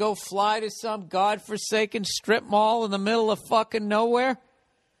Bird and go fly to some godforsaken strip mall in the middle of fucking nowhere?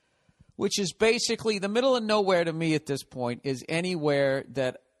 Which is basically, the middle of nowhere to me at this point is anywhere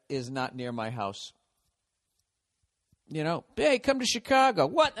that is not near my house. You know, hey, come to Chicago.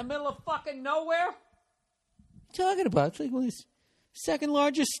 What, in the middle of fucking nowhere? What are you talking about? It's like one of the second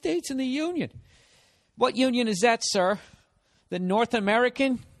largest states in the union. What union is that, sir? The North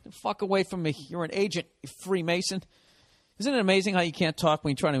American? Fuck away from me. You're an agent, you Freemason. Isn't it amazing how you can't talk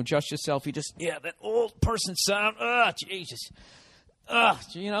when you're trying to adjust yourself? You just, that old person sound. Jesus.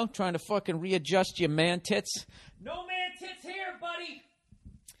 You know, trying to fucking readjust your man tits. No man tits here, buddy.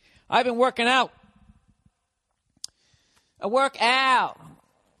 I've been working out. I work out.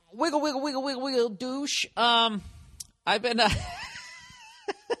 Wiggle, wiggle, wiggle, wiggle, wiggle, douche. I've been.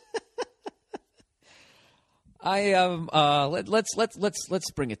 Let's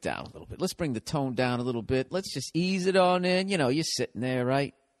bring it down a little bit. Let's bring the tone down a little bit. Let's just ease it on in. You know, you're sitting there,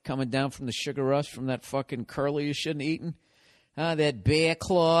 right? Coming down from the sugar rush from that fucking curler you shouldn't have eaten. That bear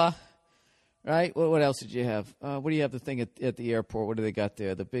claw. Right? What else did you have? What do you have the thing at the airport? What do they got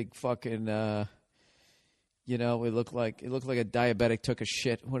there? The big fucking. You know, it looked like a diabetic took a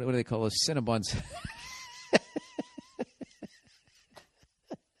shit. What do they call those? Cinnabons.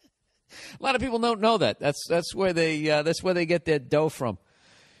 A lot of people don't know that. That's where they get their dough from.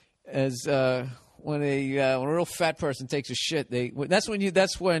 As when a real fat person takes a shit, that's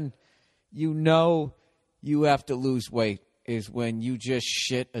when you know you have to lose weight, is when you just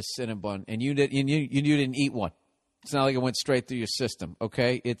shit a Cinnabon and you didn't eat one. It's not like it went straight through your system,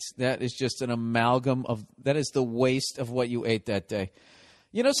 okay? That is just an amalgam that is the waste of what you ate that day.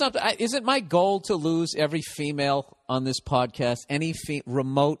 You know something? Is it my goal to lose every female on this podcast, any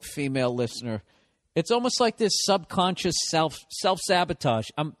remote female listener? It's almost like this subconscious self-sabotage.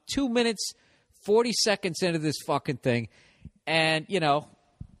 I'm 2 minutes, 40 seconds into this fucking thing, and, you know,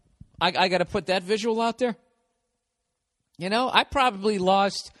 I got to put that visual out there. You know, I probably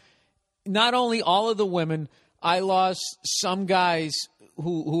lost not only all of the women, I lost some guys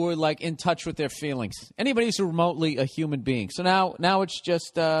who are like in touch with their feelings. Anybody who's remotely a human being. So now it's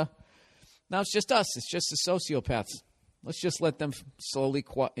just us. It's just the sociopaths. Let's just let them slowly,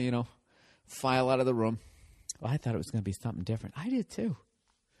 file out of the room. Well, I thought it was going to be something different. I did too.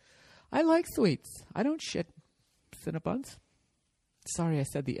 I like sweets. I don't shit Cinnabons. Sorry, I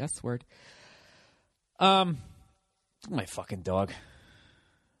said the S word. My fucking dog.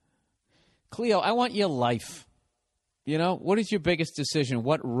 Cleo, I want your life. You know, what is your biggest decision?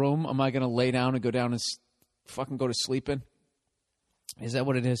 What room am I going to lay down and go down and fucking go to sleep in? Is that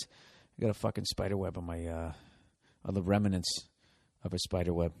what it is? I got a fucking spider web on my, on the remnants of a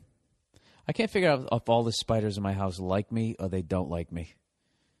spider web. I can't figure out if all the spiders in my house like me or they don't like me.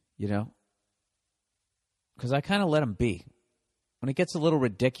 You know? Because I kind of let them be. When it gets a little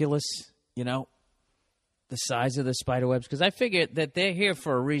ridiculous, you know, the size of the spider webs, because I figure that they're here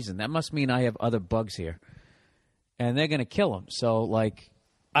for a reason. That must mean I have other bugs here. And they're going to kill them. So, like,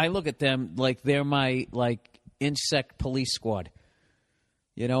 I look at them like they're my, like, insect police squad.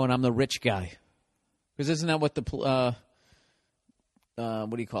 You know, and I'm the rich guy. Because isn't that what the,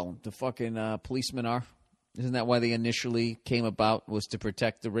 what do you call them? The fucking policemen are? Isn't that why they initially came about, was to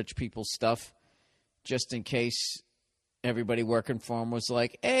protect the rich people's stuff? Just in case everybody working for them was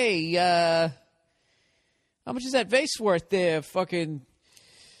like, hey, how much is that vase worth there? Fucking,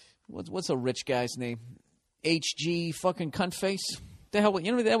 what's a rich guy's name? HG fucking cunt face? The hell,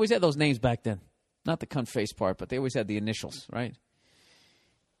 you know, they always had those names back then. Not the cunt face part, but they always had the initials, right?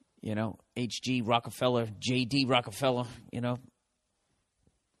 You know, HG Rockefeller, JD Rockefeller, you know,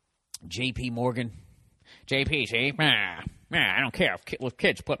 JP Morgan. JP, see? I don't care if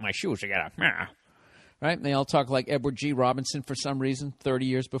kids put my shoes together. Right? And they all talk like Edward G. Robinson for some reason, 30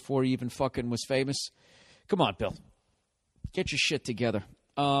 years before he even fucking was famous. Come on, Bill. Get your shit together.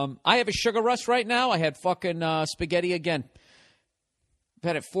 I have a sugar rush right now. I had fucking spaghetti again. I've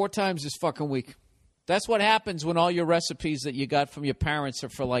had it 4 times this fucking week. That's what happens when all your recipes that you got from your parents are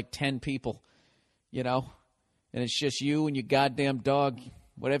for like 10 people, you know, and it's just you and your goddamn dog.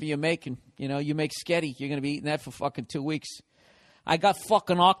 Whatever you're making, you know, you make sketty. You're going to be eating that for fucking 2 weeks. I got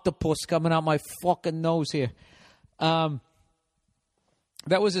fucking octopus coming out my fucking nose here. That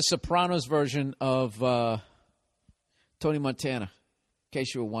was a Sopranos version of Tony Montana, in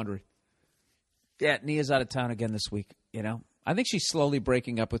case you were wondering. Yeah, Nia's out of town again this week, you know. I think she's slowly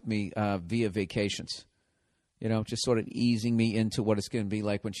breaking up with me via vacations, you know, just sort of easing me into what it's going to be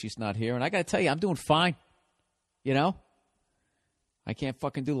like when she's not here. And I got to tell you, I'm doing fine, you know. I can't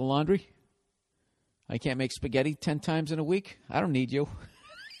fucking do the laundry. I can't make spaghetti 10 times in a week. I don't need you.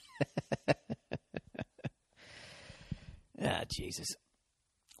 Ah, Jesus.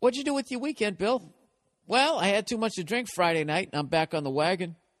 What'd you do with your weekend, Bill? Well, I had too much to drink Friday night, and I'm back on the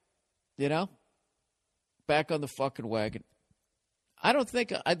wagon, you know? Back on the fucking wagon. I don't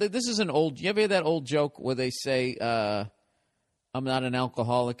think this is an old. You ever hear that old joke where they say, "I'm not an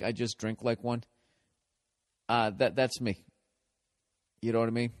alcoholic. I just drink like one." That's me. You know what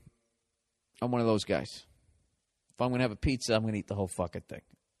I mean? I'm one of those guys. If I'm gonna have a pizza, I'm gonna eat the whole fucking thing.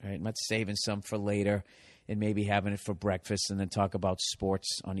 All right? I'm not saving some for later and maybe having it for breakfast and then talk about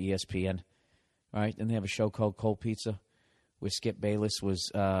sports on ESPN. All right? And they have a show called Cold Pizza, where Skip Bayless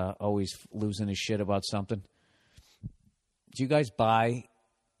was always losing his shit about something. Do you guys buy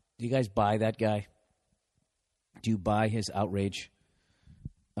that guy? Do you buy his outrage?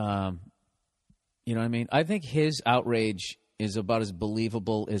 You know what I mean? I think his outrage is about as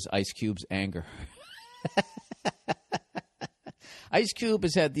believable as Ice Cube's anger. Ice Cube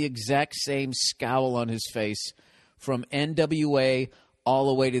has had the exact same scowl on his face from NWA all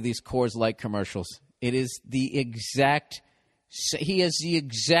the way to these Coors Light commercials. It is the exact. He has the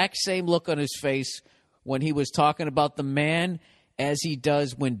exact same look on his face when he was talking about the man as he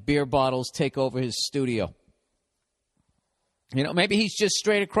does when beer bottles take over his studio. You know, maybe he's just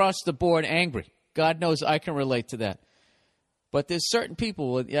straight across the board angry. God knows I can relate to that. But there's certain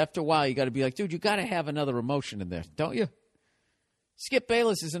people, after a while, you got to be like, dude, you got to have another emotion in there, don't you? Skip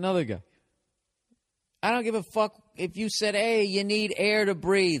Bayless is another guy. I don't give a fuck if you said, hey, you need air to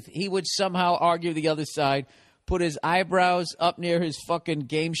breathe. He would somehow argue the other side, put his eyebrows up near his fucking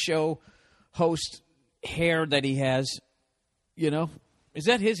game show host hair that he has. You know? Is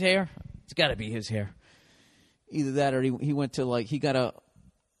that his hair? It's got to be his hair. Either that or he went to like, he got a,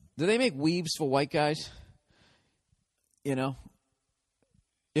 do they make weaves for white guys? You know?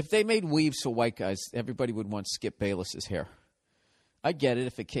 If they made weaves for white guys, everybody would want Skip Bayless's hair. I get it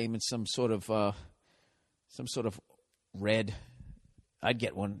if it came in some sort of red. I'd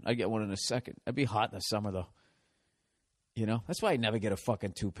get one. I'd get one in a second. I'd be hot in the summer though. You know? That's why I never get a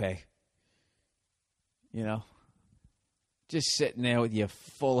fucking toupee. You know? Just sitting there with your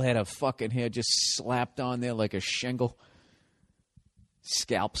full head of fucking hair just slapped on there like a shingle.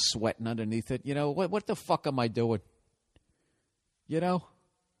 Scalp sweating underneath it. You know, what the fuck am I doing? You know?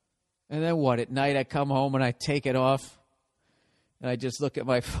 And then what? At night I come home and I take it off. And I just look at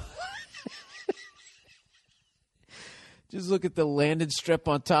my... just look at the landing strip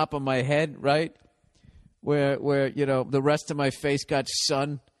on top of my head, right? Where you know, the rest of my face got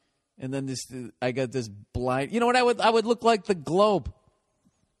sun. And then I got this blind... You know what? I would look like the globe.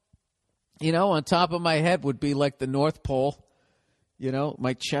 You know, on top of my head would be like the North Pole. You know,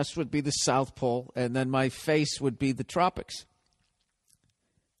 my chest would be the South Pole. And then my face would be the tropics.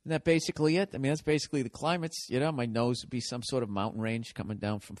 Isn't that basically it? I mean, that's basically the climates. You know, my nose would be some sort of mountain range coming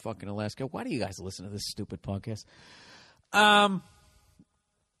down from fucking Alaska. Why do you guys listen to this stupid podcast?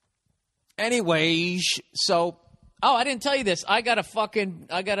 Anyways, so, I didn't tell you this. I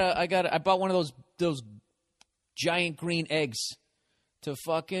bought one of those giant green eggs to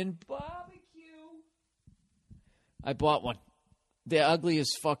fucking barbecue. I bought one. They're ugly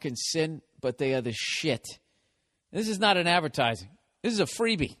as fucking sin, but they are the shit. This is not an advertising. This is a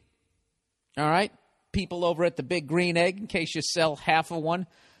freebie. All right? People over at the Big Green Egg, in case you sell half of one.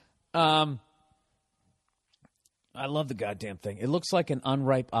 I love the goddamn thing. It looks like an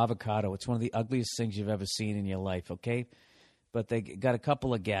unripe avocado. It's one of the ugliest things you've ever seen in your life, okay? But they got a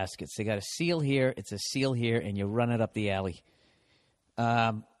couple of gaskets. They got a seal here, it's a seal here, and you run it up the alley.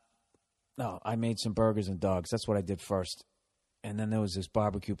 I made some burgers and dogs. That's what I did first. And then there was this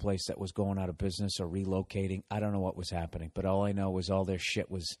barbecue place that was going out of business or relocating. I don't know what was happening, but all I know was all their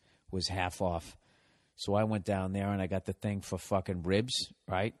shit was half off. So I went down there and I got the thing for fucking ribs,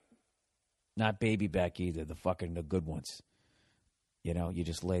 right? Not baby back either, the good ones. You know, you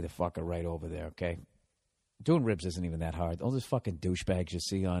just lay the fucker right over there, okay? Doing ribs isn't even that hard. All those fucking douchebags you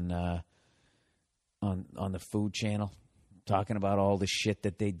see on the Food Channel, talking about all the shit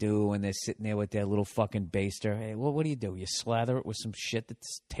that they do, and they're sitting there with their little fucking baster. Hey, well, what do? You slather it with some shit that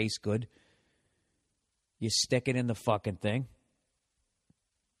tastes good. You stick it in the fucking thing,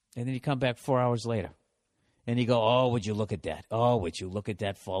 and then you come back 4 hours later, and you go, oh, would you look at that? Oh, would you look at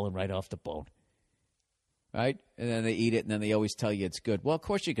that falling right off the bone? Right? And then they eat it, and then they always tell you it's good. Well, of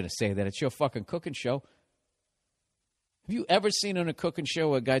course you're going to say that. It's your fucking cooking show. Have you ever seen on a cooking show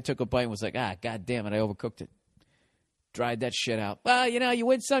where a guy took a bite and was like, God damn it, I overcooked it. Dried that shit out. Well, you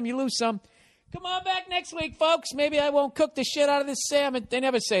win some, you lose some. Come on back next week, folks. Maybe I won't cook the shit out of this salmon. They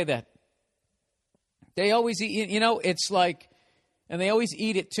never say that. They always eat, it's like, and they always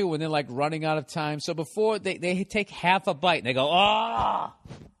eat it too when they're like running out of time. So before they take half a bite and they go, oh,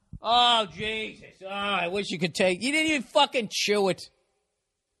 Jesus. Oh, I wish you could take. You didn't even fucking chew it.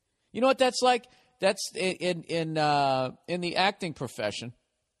 You know what that's like? That's in the acting profession.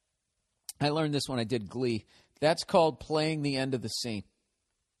 I learned this when I did Glee. That's called playing the end of the scene.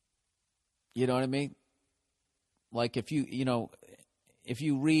 You know what I mean? Like if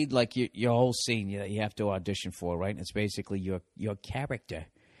you read like your whole scene you have to audition for, right? And it's basically your character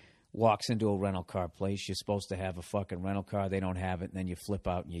walks into a rental car place. You're supposed to have a fucking rental car. They don't have it. And then you flip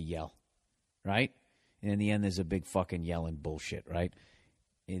out and you yell, right? And in the end, there's a big fucking yelling bullshit, right?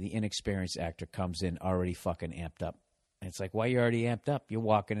 And the inexperienced actor comes in already fucking amped up. And it's like, why are you already amped up? You're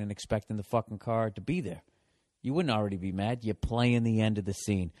walking in expecting the fucking car to be there. You wouldn't already be mad. You're playing the end of the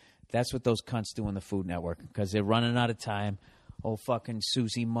scene. That's what those cunts do on the Food Network because they're running out of time. Old fucking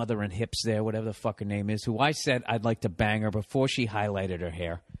Susie Mother and Hips there, whatever the fucking name is, who I said I'd like to bang her before she highlighted her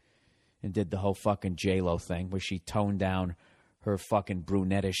hair and did the whole fucking J-Lo thing where she toned down her fucking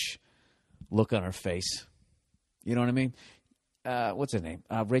brunettish look on her face. You know what I mean? What's her name?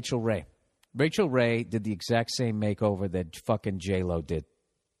 Rachel Ray. Rachel Ray did the exact same makeover that fucking J-Lo did.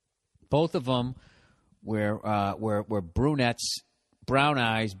 Both of them were brunettes, brown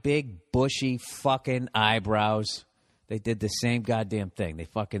eyes, big bushy fucking eyebrows. They did the same goddamn thing. They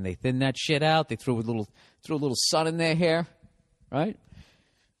thinned that shit out. They threw a little sun in their hair, right?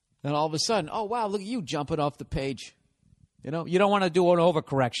 And all of a sudden, oh wow, look at you jumping off the page. You don't want to do an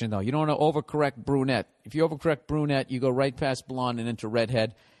overcorrection though. You don't want to overcorrect brunette. If you overcorrect brunette, you go right past blonde and into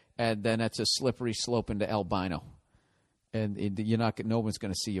redhead, and then that's a slippery slope into albino. And no one's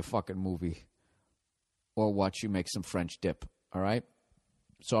going to see your fucking movie or watch you make some French dip. All right.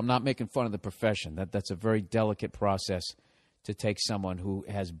 So I'm not making fun of the profession. That's a very delicate process to take someone who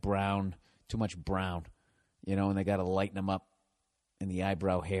has too much brown, and they got to lighten them up in the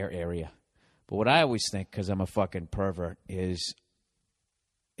eyebrow hair area. But what I always think, because I'm a fucking pervert, is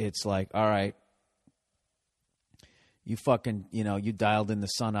it's like, all right, you fucking, you dialed in the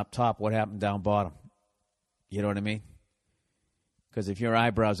sun up top. What happened down bottom? You know what I mean? Because if your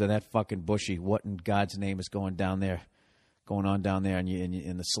eyebrows are that fucking bushy, what in God's name is going on down there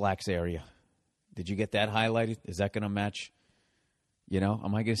in the slacks area? Did you get that highlighted? Is that going to match?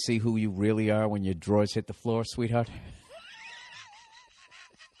 Am I going to see who you really are when your drawers hit the floor, sweetheart?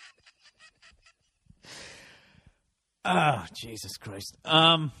 Oh, Jesus Christ.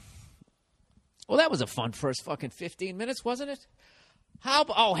 Well, that was a fun first fucking 15 minutes, wasn't it?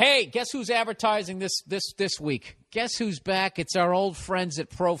 Hey, guess who's advertising this week? Guess who's back? It's our old friends at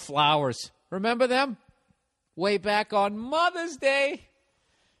Pro Flowers. Remember them? Way back on Mother's Day.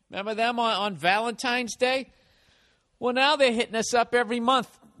 Remember them on Valentine's Day? Well, now they're hitting us up every month.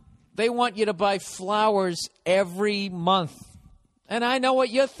 They want you to buy flowers every month. And I know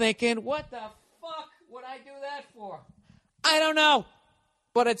what you're thinking. What the fuck would I do that for? I don't know.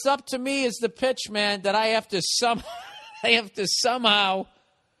 But it's up to me as the pitch man that I have to somehow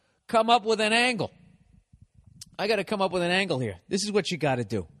come up with an angle. I got to come up with an angle here. This is what you got to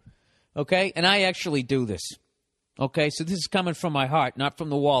do. Okay? And I actually do this. Okay? So this is coming from my heart, not from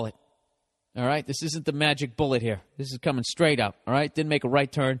the wallet. All right? This isn't the magic bullet here. This is coming straight up. All right? Didn't make a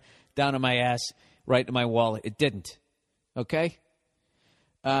right turn down to my ass, right to my wallet. It didn't. Okay?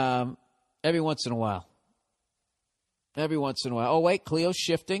 Every once in a while. Every once in a while. Oh, wait. Cleo's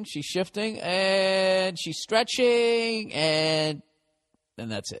shifting. She's shifting. And she's stretching. And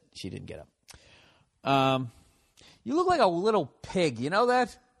that's it. She didn't get up. You look like a little pig. You know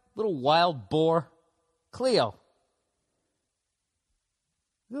that? Little wild boar. Cleo.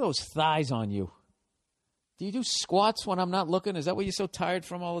 Look at those thighs on you. Do you do squats when I'm not looking? Is that what you're so tired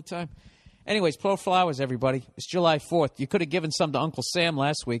from all the time? Anyways, Pro Flowers, everybody. It's July 4th. You could have given some to Uncle Sam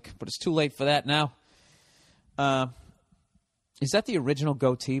last week, but it's too late for that now. Is that the original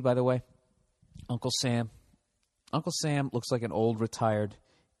goatee, by the way? Uncle Sam. Uncle Sam looks like an old retired,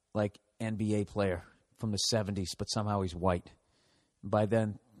 NBA player from the 70s, but somehow he's white. By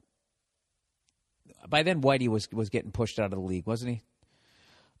then, By then, Whitey was getting pushed out of the league, wasn't he?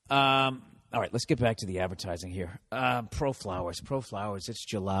 All right, let's get back to the advertising here. Pro Flowers. It's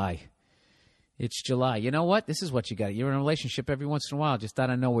July. It's July. You know what? This is what you got. You're in a relationship every once in a while. Just out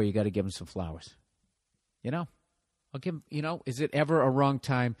of nowhere, you got to give them some flowers. You know? I'll give them, is it ever a wrong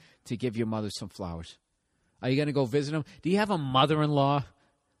time to give your mother some flowers? Are you going to go visit them? Do you have a mother-in-law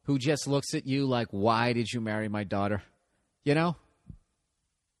who just looks at you like, why did you marry my daughter? Give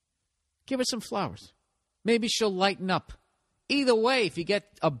her some flowers. Maybe she'll lighten up. Either way, if you get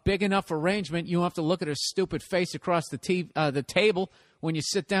a big enough arrangement, you don't have to look at her stupid face across the table when you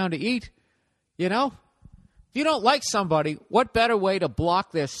sit down to eat. If you don't like somebody, what better way to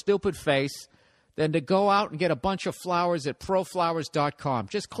block their stupid face than to go out and get a bunch of flowers at proflowers.com.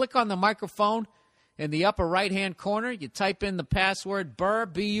 Just click on the microphone in the upper right-hand corner. You type in the password BURR,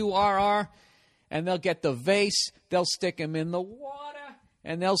 B-U-R-R, and they'll get the vase. They'll stick them in the water,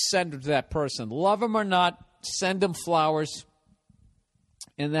 and they'll send them to that person. Love them or not, send them flowers,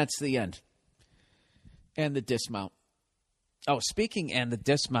 and that's the end. And the dismount. Oh, speaking and the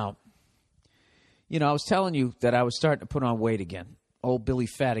dismount, I was telling you that I was starting to put on weight again. Old Billy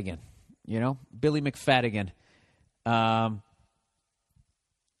Fattigan. Billy McFattigan. And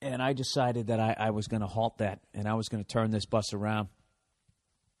I decided that I was going to halt that, and I was going to turn this bus around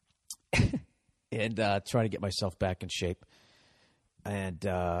and try to get myself back in shape. And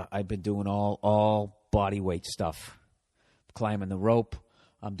I've been doing all body weight stuff. Climbing the rope.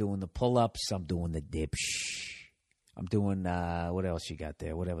 I'm doing the pull-ups. I'm doing the dips. I'm doing, what else you got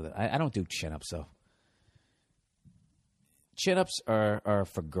there? Whatever. I don't do chin-ups, though. Chin-ups are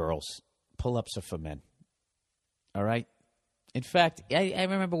for girls. Pull-ups are for men. All right? In fact, I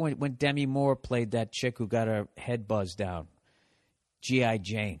remember when Demi Moore played that chick who got her head buzzed down. G.I.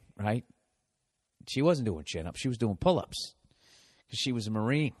 Jane, right? She wasn't doing chin-ups. She was doing pull-ups because she was a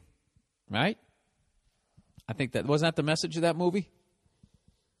Marine, right? I think that wasn't that the message of that movie?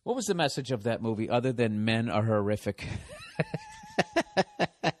 What was the message of that movie other than men are horrific?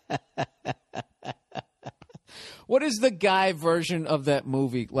 What is the guy version of that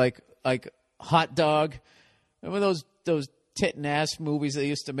movie? Like Hot Dog? Remember those tit and ass movies they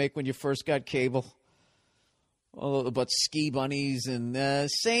used to make when you first got cable? All about ski bunnies and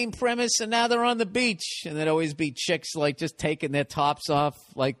same premise, and now they're on the beach. And there'd always be chicks like just taking their tops off,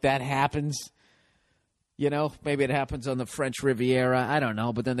 like that happens. Maybe it happens on the French Riviera. I don't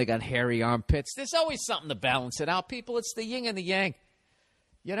know, but then they got hairy armpits. There's always something to balance it out, people. It's the yin and the yang.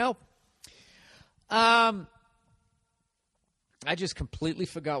 I just completely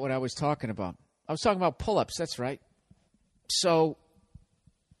forgot what I was talking about. I was talking about pull-ups. That's right. So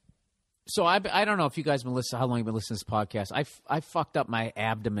I don't know if you guys been listening, how long you've been listening to this podcast. I fucked up my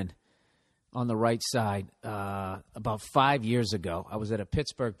abdomen on the right side about 5 years ago. I was at a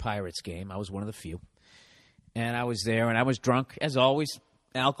Pittsburgh Pirates game. I was one of the few. And I was there, and I was drunk, as always.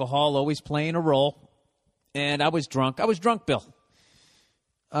 Alcohol always playing a role. And I was drunk. I was drunk, Bill.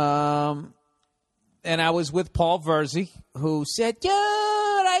 And I was with Paul Verzi, who said, dude,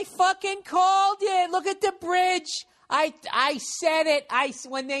 I fucking called it. Look at the bridge. I said it.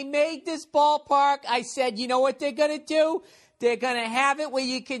 When they made this ballpark, I said, you know what they're going to do? They're going to have it where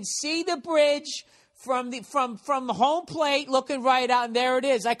you can see the bridge from the home plate looking right out, and there it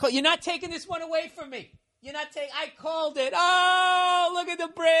is. You're not taking this one away from me. I called it. Oh, look at the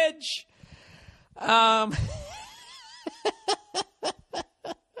bridge.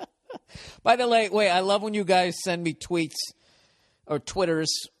 By the way, I love when you guys send me tweets or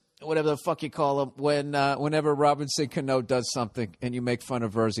Twitters, whatever the fuck you call them, whenever Robinson Cano does something and you make fun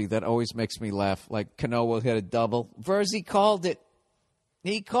of Verzi. That always makes me laugh. Like Cano will hit a double. Verzi called it.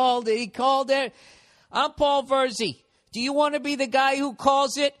 He called it. I'm Paul Verzi. Do you want to be the guy who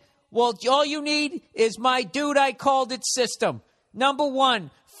calls it? Well, all you need is my dude I called it system. Number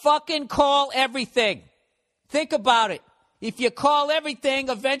one, fucking call everything. Think about it. If you call everything,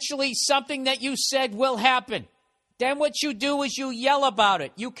 eventually something that you said will happen. Then what you do is you yell about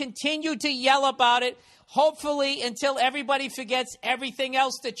it. You continue to yell about it, hopefully until everybody forgets everything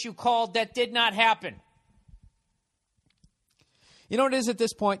else that you called that did not happen. You know what it is at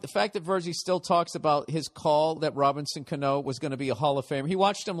this point? The fact that Verzi still talks about his call that Robinson Cano was going to be a Hall of Famer. He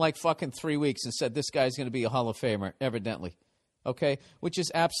watched him like fucking 3 weeks and said this guy's going to be a Hall of Famer, evidently. Okay? Which is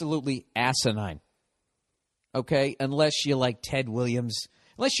absolutely asinine. Okay? Unless you're like Ted Williams.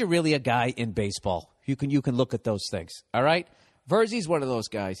 Unless you're really a guy in baseball. You can look at those things. All right? Verzi's one of those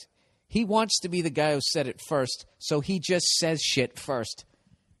guys. He wants to be the guy who said it first, so he just says shit first.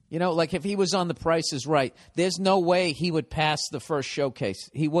 Like if he was on The Price is Right, there's no way he would pass the first showcase.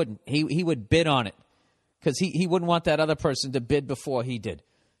 He wouldn't. He would bid on it because he wouldn't want that other person to bid before he did.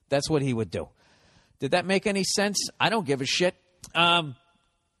 That's what he would do. Did that make any sense? I don't give a shit. So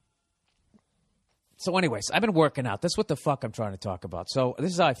anyways, I've been working out. That's what the fuck I'm trying to talk about. So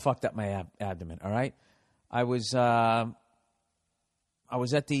this is how I fucked up my abdomen, all right? I was at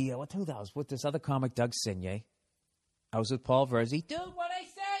the, who that was? With this other comic, Doug Signe. I was with Paul Verzi. Do what I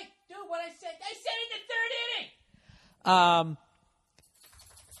say. Do what I said. I said in the third inning.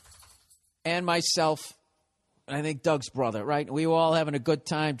 And myself, and I think Doug's brother, right? We were all having a good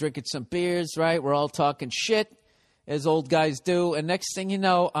time, drinking some beers, right? We're all talking shit, as old guys do. And next thing you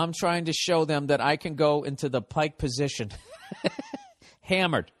know, I'm trying to show them that I can go into the pike position.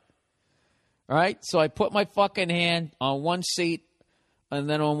 Hammered. All right? So I put my fucking hand on one seat and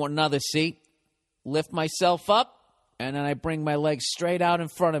then on another seat, lift myself up, and then I bring my legs straight out in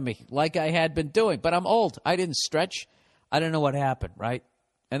front of me like I had been doing. But I'm old. I didn't stretch. I don't know what happened, right?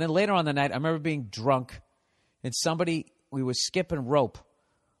 And then later on the night, I remember being drunk, and we were skipping rope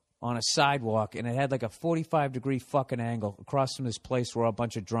on a sidewalk, and it had like a 45-degree fucking angle across from this place where a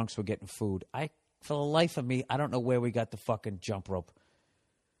bunch of drunks were getting food. For the life of me, I don't know where we got the fucking jump rope.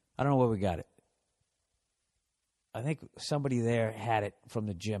 I don't know where we got it. I think somebody there had it from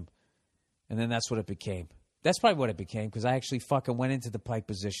the gym, and then that's what it became. That's probably what it became, because I actually fucking went into the pike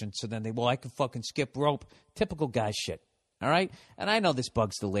position, so then I could fucking skip rope. Typical guy shit, all right? And I know this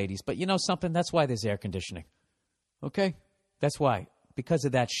bugs the ladies, but you know something? That's why there's air conditioning, okay? That's why, because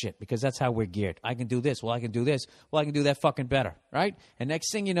of that shit, because that's how we're geared. I can do this, well, I can do this, well, I can do that fucking better, right? And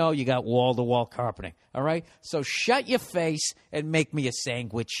next thing you know, you got wall-to-wall carpeting, all right? So shut your face and make me a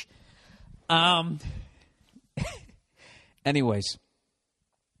sandwich. Anyways,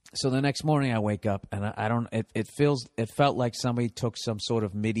 so the next morning I wake up and it felt like somebody took some sort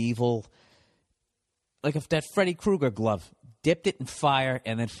of medieval, like if that Freddy Krueger glove, dipped it in fire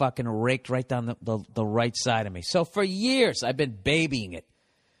and then fucking raked right down the right side of me. So for years I've been babying it.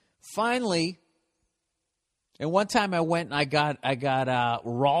 Finally, and one time I went and I got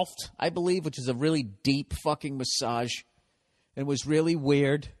Rolfed, I believe, which is a really deep fucking massage. It was really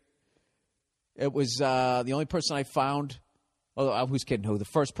weird. It was the only person I found. Oh, who's kidding who? The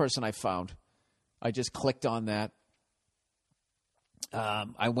first person I found. I just clicked on that.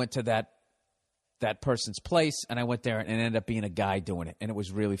 I went to that person's place, and I went there, and it ended up being a guy doing it, and it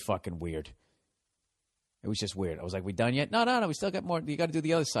was really fucking weird. It was just weird. I was like, we done yet? No, we still got more. You got to do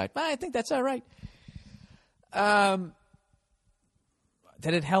the other side. I think that's all right.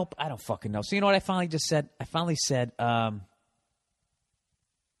 Did it help? I don't fucking know. So you know what I finally just said? I finally said...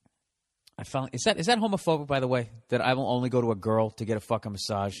 Is that homophobic, by the way, that I will only go to a girl to get a fucking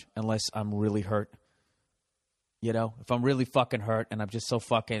massage unless I'm really hurt? You know, if I'm really fucking hurt and I'm just so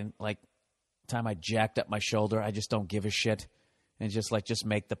fucking, like, time I jacked up my shoulder, I just don't give a shit and just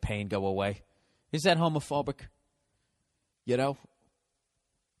make the pain go away. Is that homophobic? You know?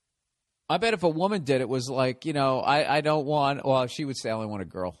 I bet if a woman did it was like, you know, I don't want, well, she would say I only want a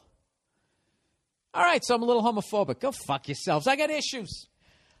girl. All right, so I'm a little homophobic. Go fuck yourselves. I got issues.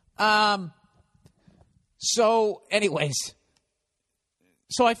 So anyways,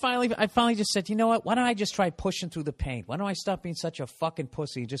 so I finally just said, you know what? Why don't I just try pushing through the pain? Why don't I stop being such a fucking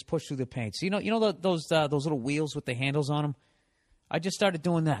pussy and just push through the pain? So you know those little wheels with the handles on them? I just started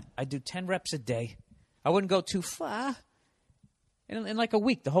doing that. I do 10 reps a day. I wouldn't go too far. In like a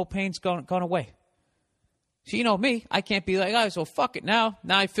week, the whole pain's gone away. So you know me, I can't be like, oh, so fuck it now.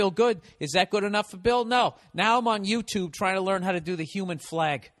 Now I feel good. Is that good enough for Bill? No. Now I'm on YouTube trying to learn how to do the human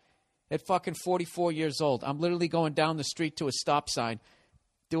flag at fucking 44 years old. I'm literally going down the street to a stop sign,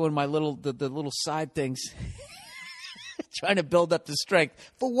 doing my the little side things, trying to build up the strength.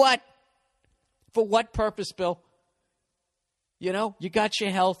 For what? For what purpose, Bill? You know, you got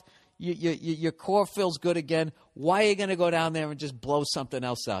your health. Your core feels good again. Why are you going to go down there and just blow something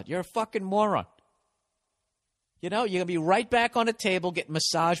else out? You're a fucking moron. You know, you're going to be right back on the table getting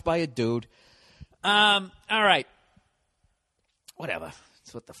massaged by a dude. All right. Whatever.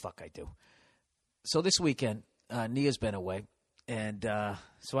 That's what the fuck I do. So this weekend, Nia's been away. And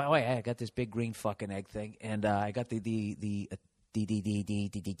so I got this big green fucking egg thing. And I got the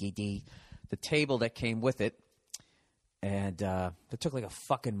table that came with it. And it took like a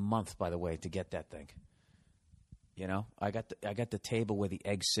fucking month, by the way, to get that thing. You know, I got the table where the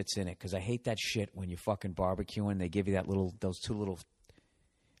egg sits in it because I hate that shit when you're fucking barbecuing. They give you those two little,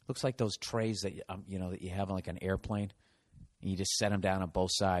 looks like those trays that that you have on like an airplane, and you just set them down on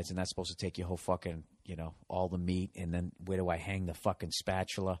both sides, and that's supposed to take your whole fucking all the meat. And then where do I hang the fucking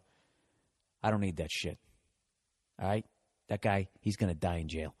spatula? I don't need that shit. All right, that guy, he's gonna die in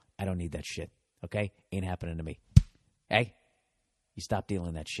jail. I don't need that shit. Okay, ain't happening to me. Hey, you stop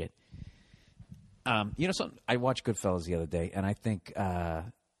dealing that shit. You know something? I watched Goodfellas the other day, and I think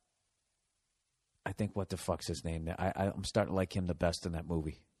I think, what the fuck's his name? I'm starting to like him the best in that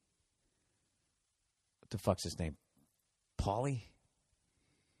movie. What the fuck's his name? Paul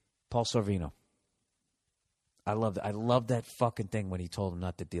Sorvino. I love that fucking thing when he told him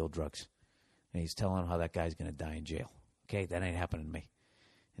not to deal drugs. And he's telling him how that guy's going to die in jail. Okay, that ain't happening to me.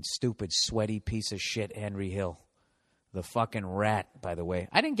 And stupid, sweaty piece of shit Henry Hill. The fucking rat, by the way.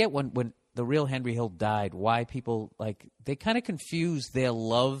 I didn't get when the real Henry Hill died, why people, they kind of confused their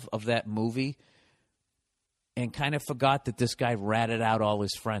love of that movie and kind of forgot that this guy ratted out all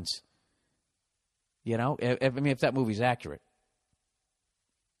his friends. You know? If that movie's accurate.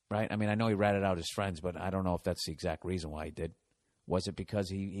 Right? I mean, I know he ratted out his friends, but I don't know if that's the exact reason why he did. Was it because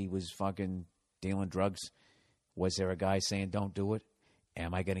he was fucking dealing drugs? Was there a guy saying, don't do it?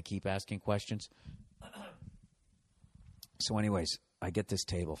 Am I going to keep asking questions? So anyways, I get this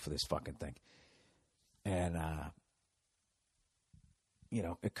table for this fucking thing. And,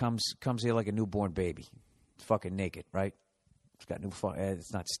 it comes here like a newborn baby. It's fucking naked, right? It's got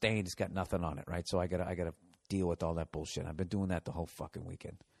it's not stained. It's got nothing on it, right? So I gotta deal with all that bullshit. I've been doing that the whole fucking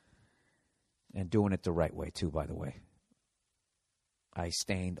weekend. And doing it the right way, too, by the way. I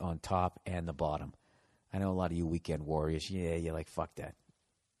stained on top and the bottom. I know a lot of you weekend warriors. Yeah, you're like, fuck that.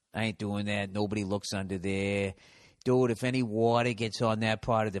 I ain't doing that. Nobody looks under there. Dude, if any water gets on that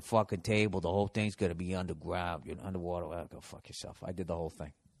part of the fucking table, the whole thing's going to be underground. You're underwater. Well, go fuck yourself. I did the whole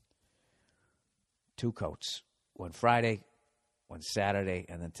thing. 2 coats. One Friday, one Saturday,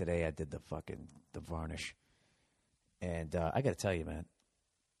 and then today I did the varnish. And I got to tell you, man,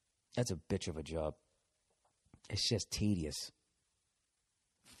 that's a bitch of a job. It's just tedious.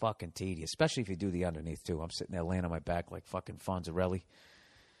 Fucking tedious. Especially if you do the underneath, too. I'm sitting there laying on my back like fucking Fonzarelli.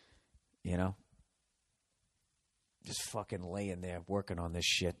 You know? Just fucking laying there working on this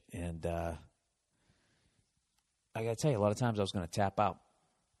shit. And I got to tell you, a lot of times I was going to tap out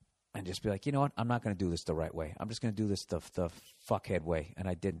and just be like, you know what? I'm not going to do this the right way. I'm just going to do this the fuckhead way. And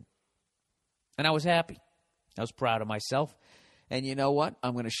I didn't. And I was happy. I was proud of myself. And you know what?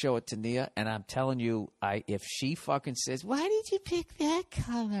 I'm going to show it to Nia. And I'm telling you, if she fucking says, why did you pick that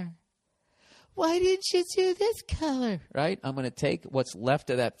color? Why didn't you do this color? Right? I'm going to take what's left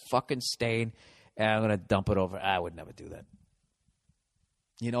of that fucking stain and I'm going to dump it over. I would never do that.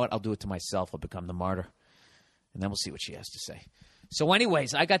 You know what? I'll do it to myself. I'll become the martyr. And then we'll see what she has to say. So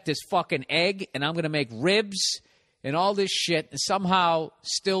anyways, I got this fucking egg, and I'm going to make ribs and all this shit and somehow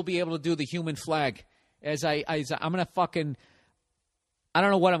still be able to do the human flag. I'm going to fucking, I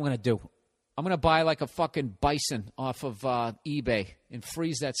don't know what I'm going to do. I'm going to buy like a fucking bison off of eBay and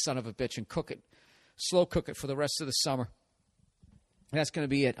freeze that son of a bitch and cook it. Slow cook it for the rest of the summer. That's going to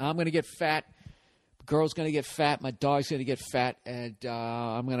be it. I'm going to get fat. Girl's going to get fat. My dog's going to get fat. And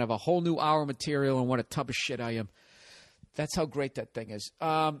I'm going to have a whole new hour of material, and what a tub of shit I am. That's how great that thing is.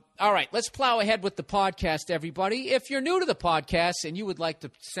 All right, let's plow ahead with the podcast, everybody. If you're new to the podcast and you would like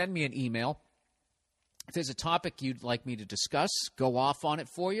to send me an email, if there's a topic you'd like me to discuss, go off on it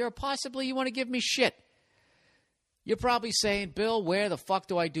for you, or possibly you want to give me shit. You're probably saying, Bill, where the fuck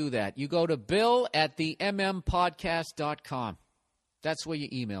do I do that? You go to bill@themmpodcast.com. That's where you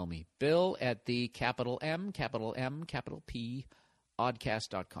email me. Bill at the capital M, capital P,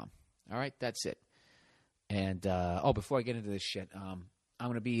 oddcast.com. All right, that's it. And, before I get into this shit, I'm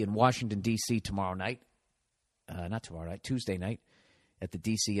going to be in Washington, D.C. tomorrow night. Not tomorrow night, Tuesday night at the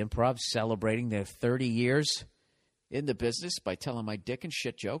D.C. Improv, celebrating their 30 years in the business by telling my dick and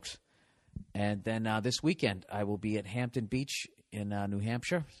shit jokes. And then this weekend, I will be at Hampton Beach in New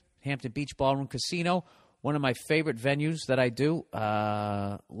Hampshire, Hampton Beach Ballroom Casino, one of my favorite venues that I do.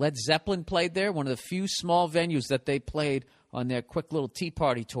 Led Zeppelin played there, one of the few small venues that they played on their quick little tea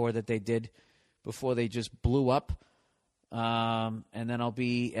party tour that they did before they just blew up. And then I'll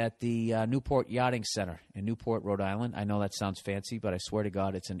be at the Newport Yachting Center in Newport, Rhode Island. I know that sounds fancy, but I swear to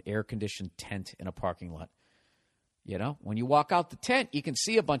God, it's an air-conditioned tent in a parking lot. You know, when you walk out the tent, you can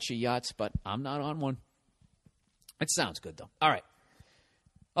see a bunch of yachts, but I'm not on one. It sounds good, though. All right.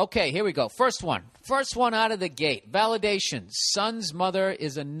 Okay, here we go. First one out of the gate. Validation. Son's mother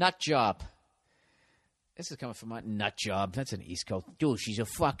is a nut job. This is coming from my nut job. That's an East Coast. Dude, she's a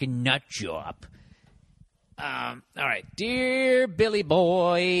fucking nut job. All right. Dear Billy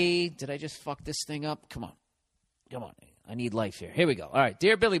Boy. Did I just fuck this thing up? Come on. I need life here. Here we go. All right.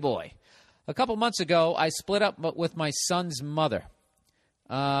 Dear Billy Boy. A couple months ago, I split up with my son's mother.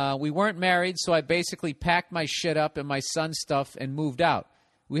 We weren't married, so I basically packed my shit up and my son's stuff and moved out.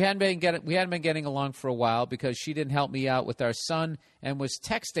 We hadn't been getting along for a while because she didn't help me out with our son and was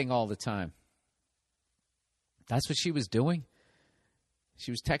texting all the time. That's what she was doing?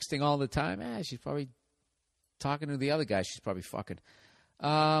 She was texting all the time? She's probably talking to the other guy. She's probably fucking.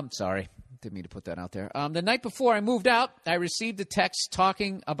 Sorry. Didn't mean to put that out there. The night before I moved out, I received a text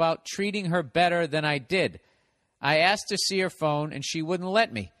talking about treating her better than I did. I asked to see her phone, and she wouldn't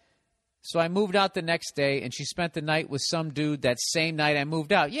let me. So I moved out the next day, and she spent the night with some dude that same night I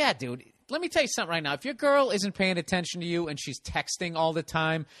moved out. Yeah, dude, let me tell you something right now. If your girl isn't paying attention to you and she's texting all the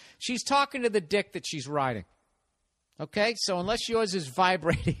time, she's talking to the dick that she's riding. Okay? So unless yours is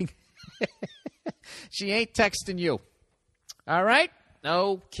vibrating, she ain't texting you. All right?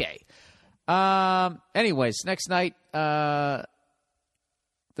 Okay. Anyways, the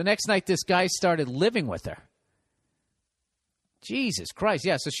next night this guy started living with her. Jesus Christ.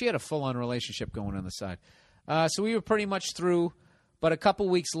 Yeah, so she had a full-on relationship going on the side. So we were pretty much through, but a couple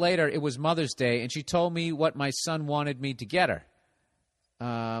weeks later, it was Mother's Day, and she told me what my son wanted me to get her.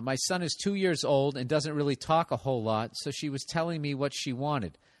 My son is 2 years old and doesn't really talk a whole lot, so she was telling me what she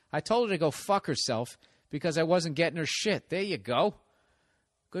wanted. I told her to go fuck herself because I wasn't getting her shit. There you go.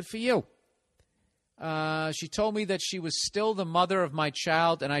 Good for you. She told me that she was still the mother of my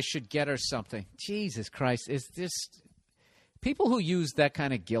child and I should get her something. Jesus Christ. Is this... People who use that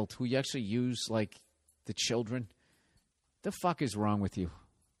kind of guilt, who actually use, like, the children, the fuck is wrong with you?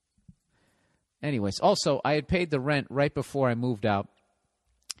 Anyways, also, I had paid the rent right before I moved out.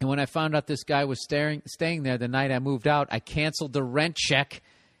 And when I found out this guy was staying there the night I moved out, I canceled the rent check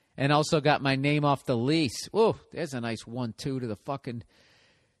and also got my name off the lease. Ooh, there's a nice 1-2 to the fucking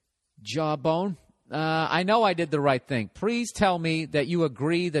jawbone. I know I did the right thing. Please tell me that you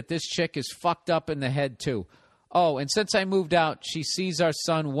agree that this chick is fucked up in the head, too. Oh, and since I moved out, she sees our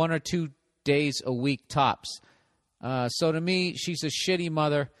son 1 or 2 days a week tops. So to me, she's a shitty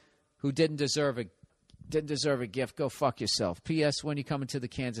mother who didn't deserve a gift. Go fuck yourself. P.S. When you come into the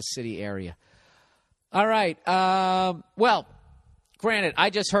Kansas City area. All right. Well, granted, I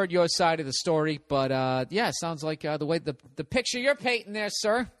just heard your side of the story, but yeah, sounds like the way the picture you're painting there,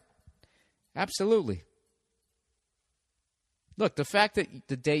 sir. Absolutely. Look, the fact that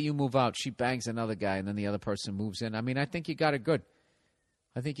the day you move out, she bangs another guy and then the other person moves in, I mean, I think you got it good.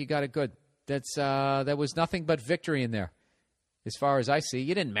 That's there was nothing but victory in there, as far as I see.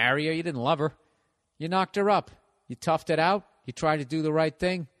 You didn't marry her. You didn't love her. You knocked her up. You toughed it out. You tried to do the right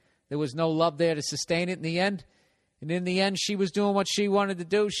thing. There was no love there to sustain it in the end. And in the end, she was doing what she wanted to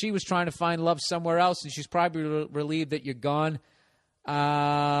do. She was trying to find love somewhere else, and she's probably relieved that you're gone.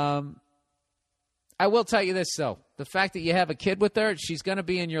 I will tell you this, though. The fact that you have a kid with her, she's going to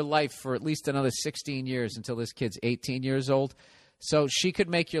be in your life for at least another 16 years until this kid's 18 years old. So she could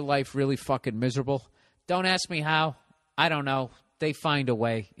make your life really fucking miserable. Don't ask me how. I don't know. They find a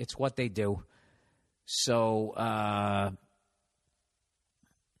way. It's what they do. So, that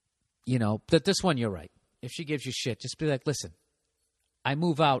this one, you're right. If she gives you shit, just be like, listen, I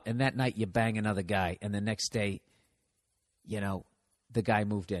move out, and that night you bang another guy, and the next day, the guy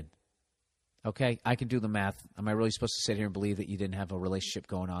moved in. Okay, I can do the math. Am I really supposed to sit here and believe that you didn't have a relationship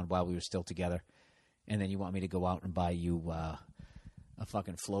going on while we were still together? And then you want me to go out and buy you a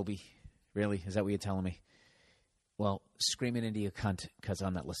fucking Floby? Really? Is that what you're telling me? Well, scream it into your cunt because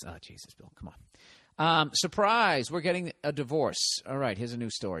I'm not listening. Oh, Jesus, Bill, come on. Surprise, we're getting a divorce. All right, here's a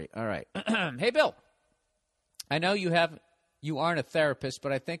new story. All right. Hey, Bill, I know you aren't a therapist,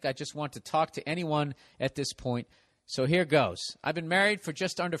 but I think I just want to talk to anyone at this point. So here goes. I've been married for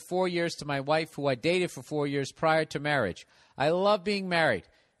just under 4 years to my wife, who I dated for 4 years prior to marriage. I love being married,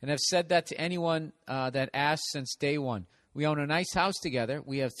 and have said that to anyone that asks since day one. We own a nice house together.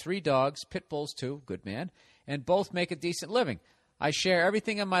 We have 3 dogs, pit bulls too, good man, and both make a decent living. I share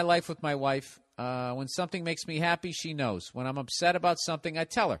everything in my life with my wife. When something makes me happy, she knows. When I'm upset about something, I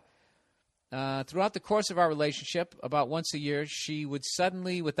tell her. Throughout the course of our relationship, about once a year, she would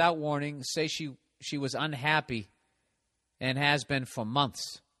suddenly, without warning, say she was unhappy and has been for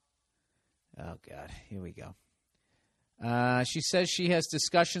months. Oh, God. Here we go. She says she has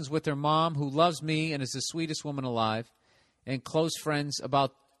discussions with her mom, who loves me and is the sweetest woman alive, and close friends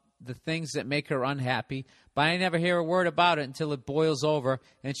about the things that make her unhappy, but I never hear a word about it until it boils over,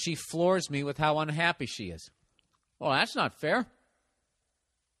 and she floors me with how unhappy she is. Well, that's not fair.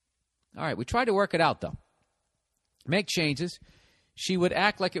 All right, we tried to work it out, though. Make changes. She would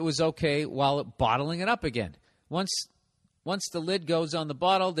act like it was okay while bottling it up again. Once the lid goes on the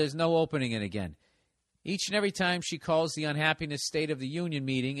bottle, there's no opening it again. Each and every time she calls the unhappiness State of the Union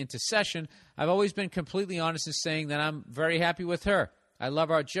meeting into session, I've always been completely honest in saying that I'm very happy with her. I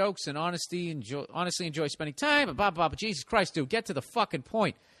love our jokes and honestly enjoy spending time. And blah, blah, blah. Jesus Christ, dude, get to the fucking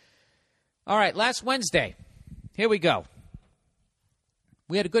point. All right, last Wednesday, here we go.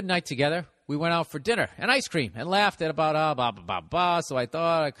 We had a good night together. We went out for dinner and ice cream and laughed at about blah, blah, blah, blah. So I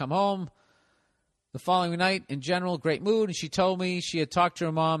thought I'd come home The following night, in general, great mood, and she told me she had talked to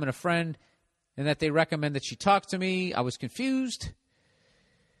her mom and a friend and that they recommend that she talk to me. I was confused.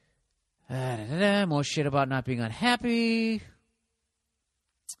 More shit about not being unhappy.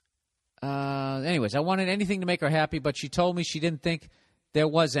 Anyways, I wanted anything to make her happy, but she told me she didn't think there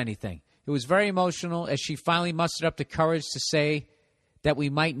was anything. It was very emotional as she finally mustered up the courage to say that we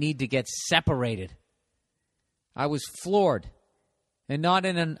might need to get separated. I was floored, and not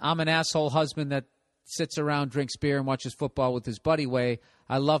in an I'm an asshole husband that sits around, drinks beer, and watches football with his buddy way.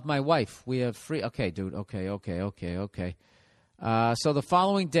 I love my wife. We have free... Okay, dude. Okay. So the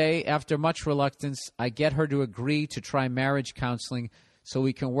following day, after much reluctance, I get her to agree to try marriage counseling so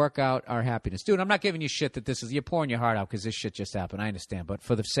we can work out our happiness. Dude, I'm not giving you shit that this is... You're pouring your heart out because this shit just happened. I understand. But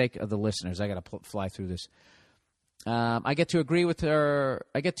for the sake of the listeners, I got to fly through this. I get to agree with her.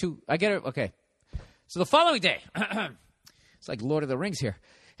 I get her... Okay. So the following day... It's like Lord of the Rings here.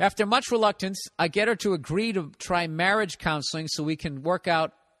 After much reluctance, I get her to agree to try marriage counseling so we can work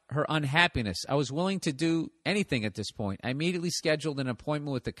out her unhappiness. I was willing to do anything at this point. I immediately scheduled an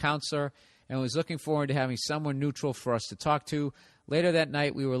appointment with the counselor and was looking forward to having someone neutral for us to talk to. Later that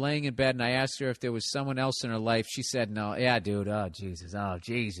night, we were laying in bed, and I asked her if there was someone else in her life. She said no. Yeah, dude. Oh, Jesus.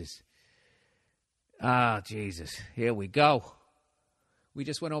 Here we go. We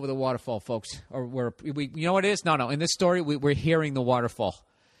just went over the waterfall, folks. Or you know what it is? No. In this story, we're hearing the waterfall.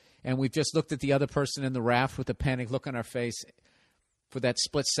 And we've just looked at the other person in the raft with a panic look on our face for that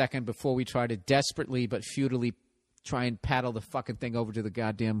split second before we try to desperately but futilely try and paddle the fucking thing over to the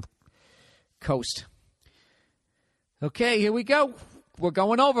goddamn coast. Okay, here we go. We're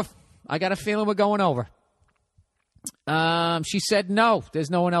going over. I got a feeling we're going over. She said no.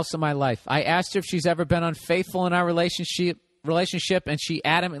 There's no one else in my life. I asked her if she's ever been unfaithful in our relationship, and she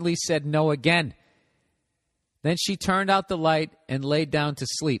adamantly said no again. Then she turned out the light and laid down to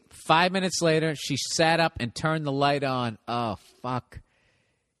sleep. 5 minutes later, she sat up and turned the light on. Oh, fuck.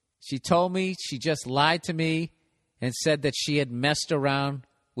 She told me she just lied to me and said that she had messed around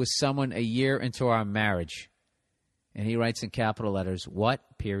with someone a year into our marriage. And he writes in capital letters,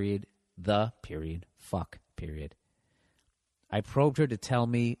 what, period, the, period, fuck, period. I probed her to tell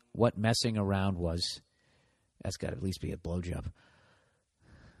me what messing around was. That's got to at least be a blowjob.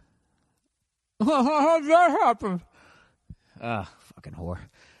 How did that happen? Fucking whore.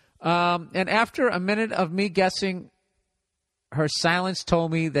 And after a minute of me guessing, her silence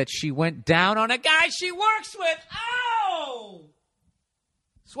told me that she went down on a guy she works with. Oh!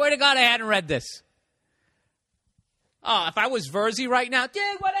 Swear to God I hadn't read this. Oh, if I was Verzi right now,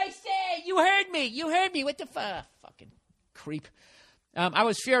 dude, what I say? You heard me. What the fuck? Fucking creep. I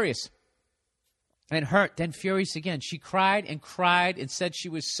was furious and hurt, then furious again. She cried and said she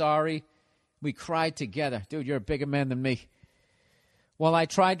was sorry. We cried together. Dude, you're a bigger man than me. While I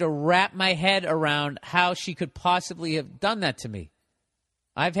tried to wrap my head around how she could possibly have done that to me.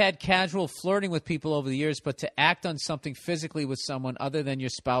 I've had casual flirting with people over the years, but to act on something physically with someone other than your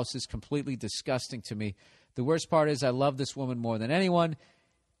spouse is completely disgusting to me. The worst part is I love this woman more than anyone.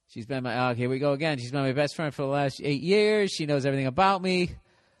 She's been my... here we go again. She's been my best friend for the last 8 years. She knows everything about me.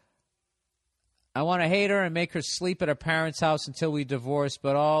 I want to hate her and make her sleep at her parents' house until we divorce,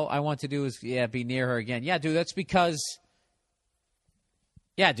 but all I want to do is, be near her again. Yeah, dude, that's because...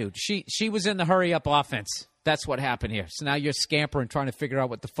 Yeah, dude, she was in the hurry-up offense. That's what happened here. So now you're scampering, trying to figure out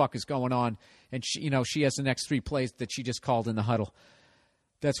what the fuck is going on, and she has the next 3 plays that she just called in the huddle.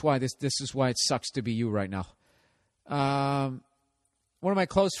 That's why this is why it sucks to be you right now. One of my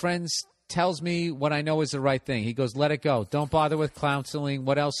close friends tells me what I know is the right thing. He goes, let it go. Don't bother with counseling.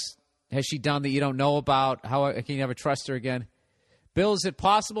 What else has she done that you don't know about? How can you never trust her again? Bill, is it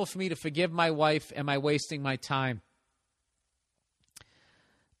possible for me to forgive my wife? Am I wasting my time?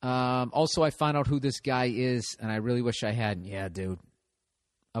 Also, I found out who this guy is, and I really wish I hadn't. Yeah, dude.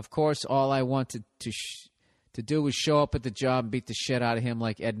 Of course, all I wanted to do was show up at the job and beat the shit out of him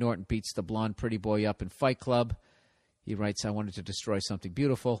like Ed Norton beats the blonde pretty boy up in Fight Club. He writes, I wanted to destroy something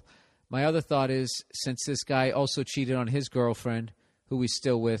beautiful. My other thought is, since this guy also cheated on his girlfriend, who he's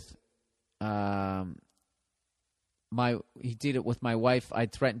still with, he did it with my wife. I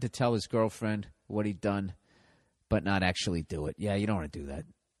threatened to tell his girlfriend what he'd done, but not actually do it. Yeah, you don't want to do that.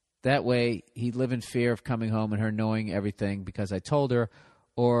 That way, he'd live in fear of coming home and her knowing everything because I told her,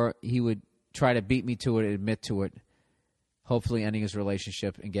 or he would try to beat me to it and admit to it, hopefully ending his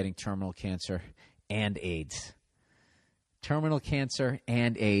relationship and getting terminal cancer and AIDS. Terminal cancer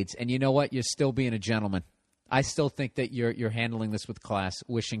and AIDS. And you know what? You're still being a gentleman. I still think that you're handling this with class,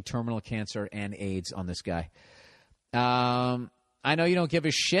 wishing terminal cancer and AIDS on this guy. I know you don't give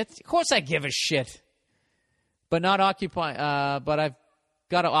a shit. Of course I give a shit. But not occupy. But I've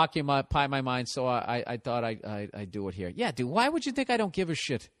got to occupy my mind, so I thought I'd do it here. Yeah, dude, why would you think I don't give a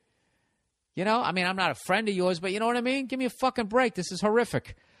shit? You know, I mean, I'm not a friend of yours, but you know what I mean? Give me a fucking break. This is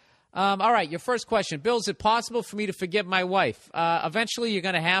horrific. All right, your first question. Bill, is it possible for me to forgive my wife? Eventually, you're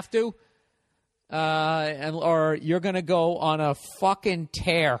going to have to, or you're going to go on a fucking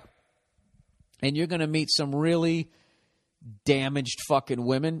tear, and you're going to meet some really damaged fucking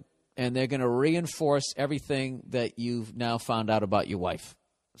women, and they're going to reinforce everything that you've now found out about your wife.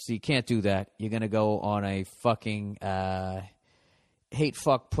 So you can't do that. You're going to go on a fucking hate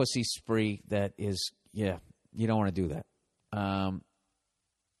fuck pussy spree that is, yeah, you don't want to do that.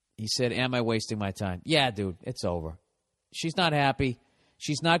 He said, am I wasting my time? Yeah, dude, it's over. She's not happy.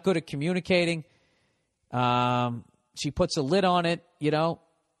 She's not good at communicating. She puts a lid on it, you know,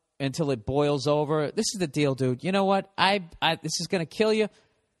 until it boils over. This is the deal, dude. You know what? This is going to kill you.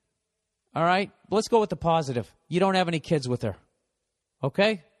 All right? Let's go with the positive. You don't have any kids with her.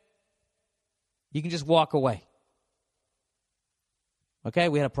 Okay? You can just walk away. Okay?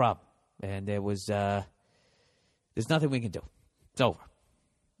 We had a problem. And there was, there's nothing we can do. It's over.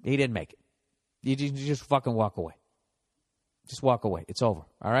 He didn't make it. You just fucking walk away. Just walk away. It's over.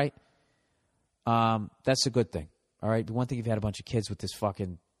 All right? That's a good thing. All right? One thing, if you had a bunch of kids with this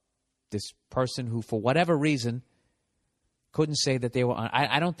person who, for whatever reason, couldn't say that they were on.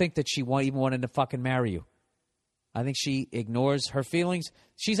 I don't think that she even wanted to fucking marry you. I think she ignores her feelings.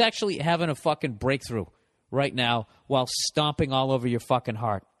 She's actually having a fucking breakthrough right now while stomping all over your fucking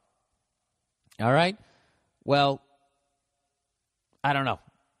heart. All right? Well, I don't know.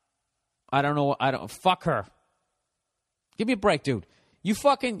 Fuck her. Give me a break, dude. You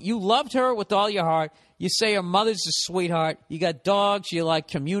loved her with all your heart. You say her mother's a sweetheart. You got dogs. You like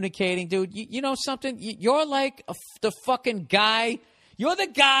communicating, dude. You know something? You're like the fucking guy. You're the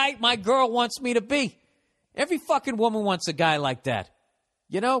guy my girl wants me to be. Every fucking woman wants a guy like that.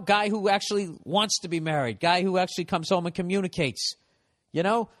 You know, guy who actually wants to be married. Guy who actually comes home and communicates. You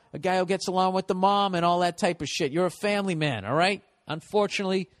know, a guy who gets along with the mom and all that type of shit. You're a family man, all right?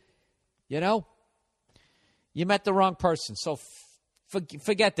 Unfortunately, you know, you met the wrong person. So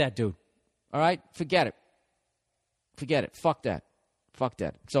forget that, dude. All right? Forget it. Forget it. Fuck that. Fuck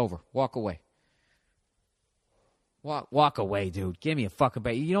that. It's over. Walk away. Walk away, dude. Give me a fucking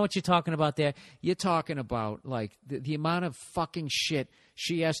break. You know what you're talking about there? You're talking about, like, the amount of fucking shit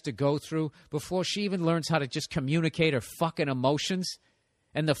she has to go through before she even learns how to just communicate her fucking emotions.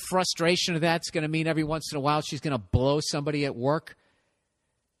 And the frustration of that's going to mean every once in a while she's going to blow somebody at work.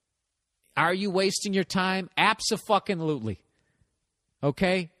 Are you wasting your time? Abso-fucking-lutely.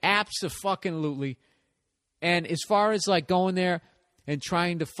 Okay? Abso-fucking-lutely. And as far as, like, going there and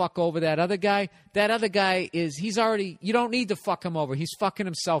trying to fuck over that other guy is, you don't need to fuck him over. He's fucking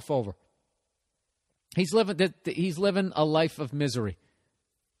himself over. He's living a life of misery.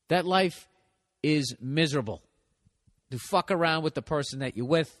 That life is miserable. To fuck around with the person that you're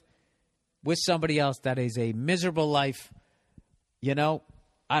with somebody else, that is a miserable life. You know,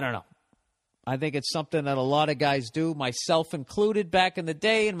 I don't know. I think it's something that a lot of guys do, myself included, back in the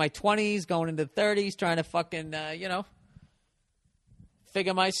day, in my 20s, going into 30s, trying to fucking,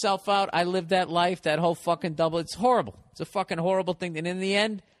 figure myself out. I lived that life, that whole fucking double. It's horrible. It's a fucking horrible thing. And in the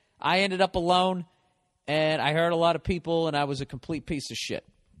end, I ended up alone, and I hurt a lot of people, and I was a complete piece of shit.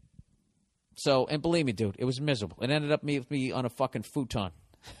 So, and believe me, dude, it was miserable. It ended up with me on a fucking futon.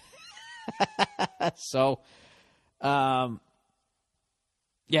 So, yeah,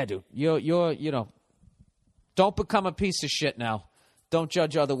 dude, you're don't become a piece of shit now. Don't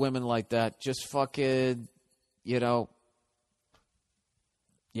judge other women like that. Just fucking, yeah,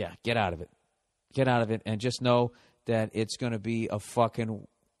 get out of it. Get out of it, and just know that it's going to be a fucking,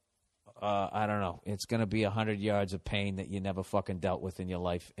 I don't know, it's going to be 100 yards of pain that you never fucking dealt with in your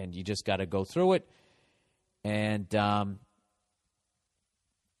life, and you just got to go through it. And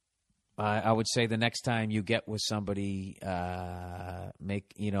I would say the next time you get with somebody, you're going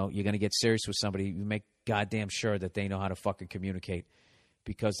to get serious with somebody, you make goddamn sure that they know how to fucking communicate.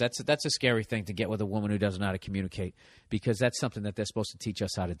 Because that's a scary thing to get with a woman who doesn't know how to communicate. Because that's something that they're supposed to teach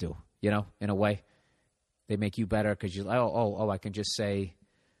us how to do, in a way. They make you better because I can just say,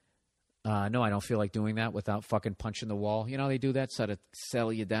 no, I don't feel like doing that without fucking punching the wall. They do that so to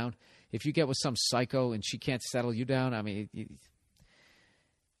settle you down. If you get with some psycho and she can't settle you down, I mean,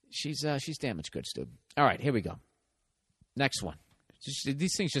 she's damaged goods, dude. All right, here we go. Next one.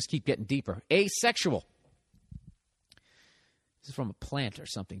 These things just keep getting deeper. Asexual. This is from a plant or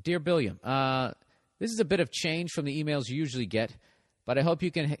something. Dear Billiam, this is a bit of change from the emails you usually get, but I hope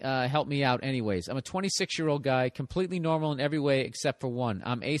you can help me out anyways. I'm a 26-year-old guy, completely normal in every way except for one.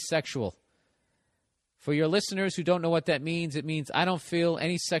 I'm asexual. For your listeners who don't know what that means, it means I don't feel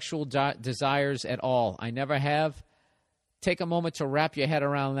any sexual desires at all. I never have. Take a moment to wrap your head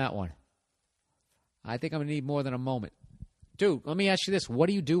around that one. I think I'm going to need more than a moment. Dude, let me ask you this. What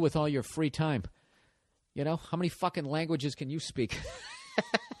do you do with all your free time? You know, how many fucking languages can you speak?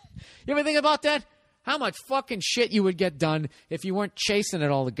 You ever think about that? How much fucking shit you would get done if you weren't chasing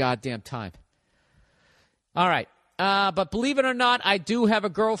it all the goddamn time. All right. But believe it or not, I do have a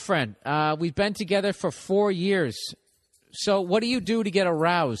girlfriend. We've been together for 4 years. So what do you do to get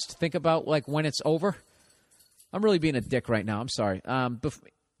aroused? Think about, like, when it's over? I'm really being a dick right now. I'm sorry. And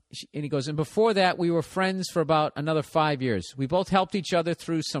he goes, and before that, we were friends for about another 5 years. We both helped each other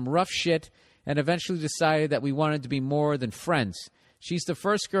through some rough shit and eventually decided that we wanted to be more than friends. She's the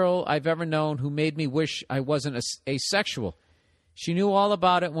first girl I've ever known who made me wish I wasn't asexual. She knew all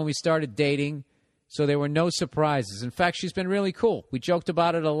about it when we started dating, so there were no surprises. In fact, she's been really cool. We joked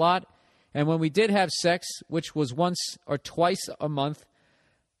about it a lot, and when we did have sex, which was once or twice a month,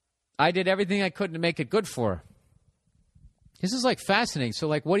 I did everything I could to make it good for her. This is, like, fascinating. So,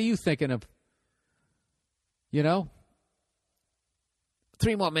 like, what are you thinking of? You know?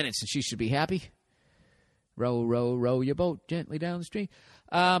 3 more minutes and she should be happy. Row, row, row your boat gently down the stream.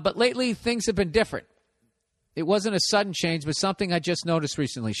 But lately, things have been different. It wasn't a sudden change, but something I just noticed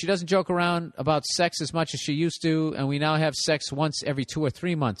recently. She doesn't joke around about sex as much as she used to, and we now have sex once every 2 or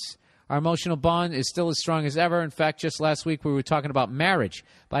 3 months. Our emotional bond is still as strong as ever. In fact, just last week we were talking about marriage.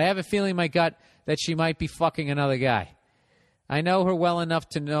 But I have a feeling in my gut that she might be fucking another guy. I know her well enough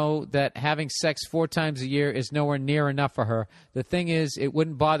to know that having sex 4 times a year is nowhere near enough for her. The thing is, it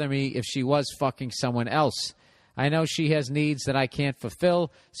wouldn't bother me if she was fucking someone else. I know she has needs that I can't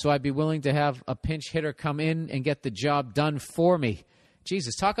fulfill, so I'd be willing to have a pinch hitter come in and get the job done for me.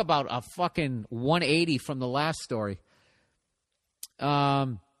 Jesus, talk about a fucking 180 from the last story.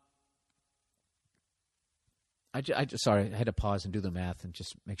 Sorry, I had to pause and do the math and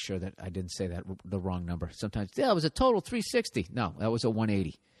just make sure that I didn't say that the wrong number. Sometimes, it was a total 360. No, that was a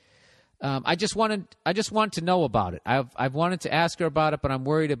 180. I just wanted to know about it. I've wanted to ask her about it, but I'm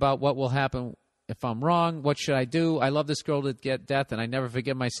worried about what will happen if I'm wrong. What should I do? I love this girl to get death, and I never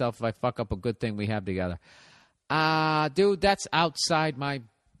forgive myself if I fuck up a good thing we have together. Dude, that's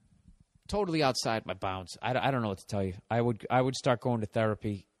totally outside my bounds. I don't know what to tell you. I would start going to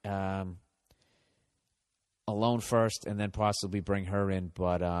therapy. Alone first, and then possibly bring her in.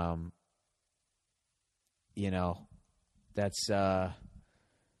 But that's I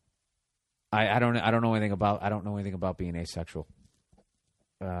don't know anything about being asexual.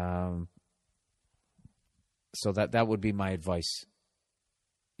 So that would be my advice.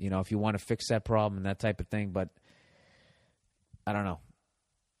 If you want to fix that problem and that type of thing, but I don't know.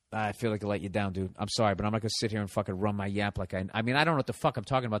 I feel like I let you down, dude. I'm sorry, but I'm not going to sit here and fucking run my yap like I mean, I don't know what the fuck I'm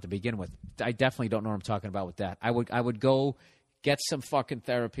talking about to begin with. I definitely don't know what I'm talking about with that. I would go get some fucking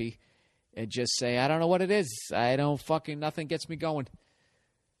therapy and just say, I don't know what it is. Nothing gets me going.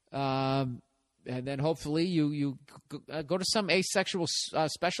 And then hopefully you go to some asexual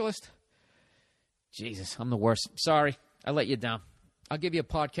specialist. Jesus, I'm the worst. Sorry, I let you down. I'll give you a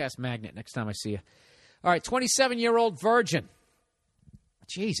podcast magnet next time I see you. All right, 27-year-old virgin.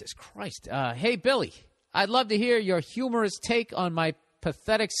 Jesus Christ. Hey, Billy, I'd love to hear your humorous take on my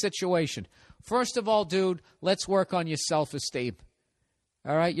pathetic situation. First of all, dude, let's work on your self-esteem.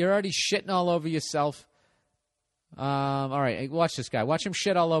 All right? You're already shitting all over yourself. All right, watch this guy. Watch him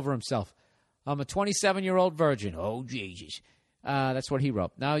shit all over himself. I'm a 27-year-old virgin. Oh, Jesus. That's what he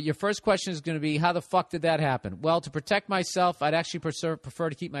wrote. Now, your first question is going to be, how the fuck did that happen? Well, to protect myself, I'd actually prefer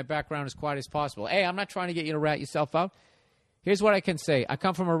to keep my background as quiet as possible. Hey, I'm not trying to get you to rat yourself out. Here's what I can say. I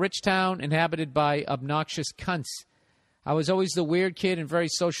come from a rich town inhabited by obnoxious cunts. I was always the weird kid and very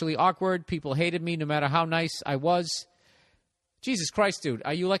socially awkward. People hated me no matter how nice I was. Jesus Christ, dude.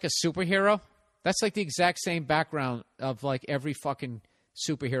 Are you like a superhero? That's like the exact same background of like every fucking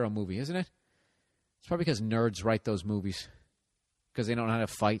superhero movie, isn't it? It's probably because nerds write those movies. Because they don't know how to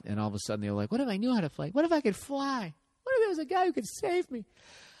fight, and all of a sudden they're like, what if I knew how to fight? What if I could fly? What if there was a guy who could save me?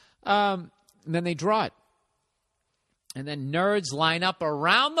 And then they draw it. And then nerds line up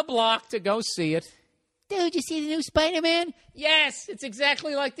around the block to go see it. Dude, you see the new Spider-Man? Yes, it's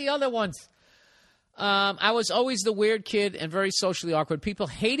exactly like the other ones. I was always the weird kid and very socially awkward. People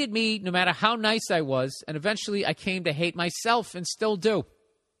hated me no matter how nice I was, and eventually I came to hate myself and still do.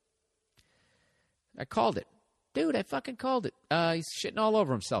 I called it. Dude, I fucking called it. He's shitting all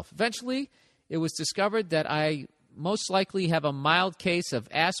over himself. Eventually, it was discovered that I most likely have a mild case of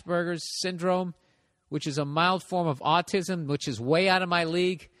Asperger's syndrome, which is a mild form of autism, which is way out of my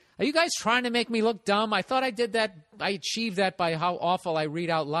league. Are you guys trying to make me look dumb? I thought I did that. I achieved that by how awful I read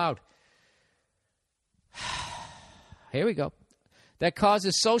out loud. Here we go. That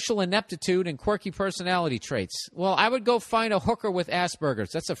causes social ineptitude and quirky personality traits. Well, I would go find a hooker with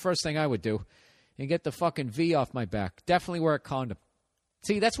Asperger's. That's the first thing I would do. And get the fucking V off my back. Definitely wear a condom.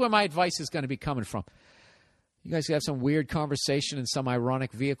 See, that's where my advice is going to be coming from. You guys have some weird conversation in some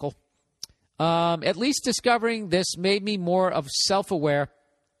ironic vehicle. At least discovering this made me more of self-aware,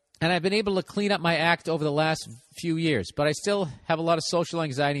 and I've been able to clean up my act over the last few years. But I still have a lot of social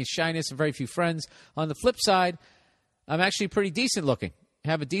anxiety and shyness and very few friends. On the flip side, I'm actually pretty decent looking.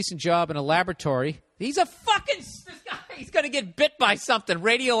 Have a decent job in a laboratory. He's a fucking... This guy, he's going to get bit by something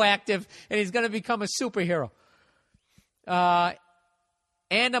radioactive, and he's going to become a superhero.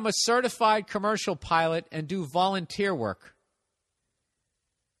 And I'm a certified commercial pilot and do volunteer work.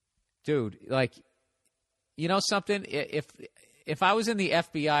 Dude, like, you know something? If I was in the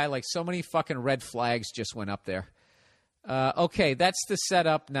FBI, like, so many fucking red flags just went up there. Okay, that's the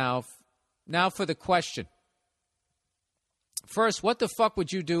setup now. Now for the question. First, what the fuck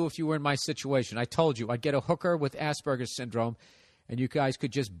would you do if you were in my situation? I told you, I'd get a hooker with Asperger's syndrome, and you guys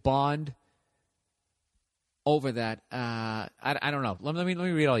could just bond over that. I don't know. Let me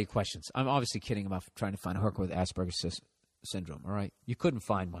read all your questions. I'm obviously kidding about trying to find a hooker with Asperger's syndrome, all right? You couldn't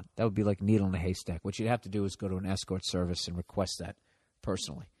find one. That would be like a needle in a haystack. What you'd have to do is go to an escort service and request that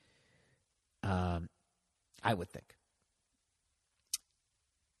personally. I would think.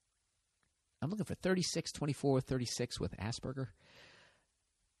 I'm looking for 36, 24, 36 with Asperger.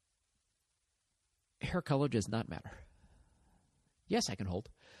 Hair color does not matter. Yes, I can hold.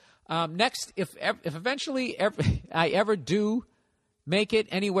 Next, if eventually I ever do make it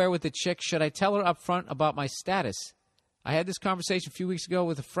anywhere with a chick, should I tell her up front about my status? I had this conversation a few weeks ago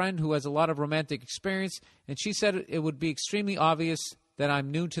with a friend who has a lot of romantic experience, and she said it would be extremely obvious that I'm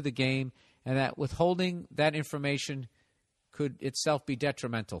new to the game and that withholding that information could itself be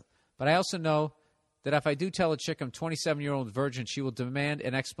detrimental. But I also know that if I do tell a chick I'm a 27-year-old virgin, she will demand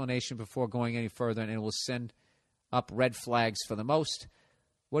an explanation before going any further, and it will send up red flags for the most.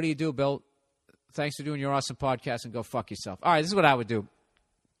 What do you do, Bill? Thanks for doing your awesome podcast, and go fuck yourself. All right, this is what I would do.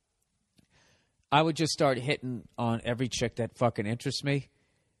 I would just start hitting on every chick that fucking interests me,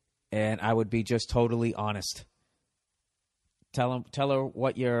 and I would be just totally honest. Tell her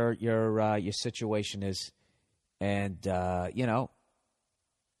what your situation is, and you know,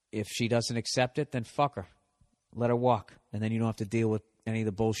 if she doesn't accept it, then fuck her. Let her walk, and then you don't have to deal with any of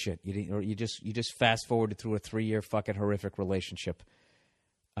the bullshit. You just fast forwarded through a 3-year fucking horrific relationship.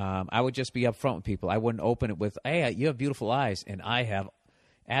 I would just be upfront with people. I wouldn't open it with, "Hey, you have beautiful eyes, and I have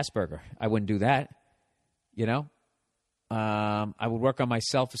Asperger." I wouldn't do that. You know, I would work on my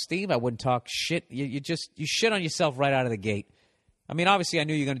self-esteem. I wouldn't talk shit. You shit on yourself right out of the gate. I mean, obviously, I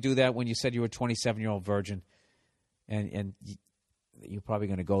knew you were going to do that when you said you were a 27-year-old virgin, and you're probably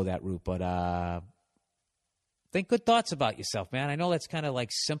going to go that route. But think good thoughts about yourself, man. I know that's kind of like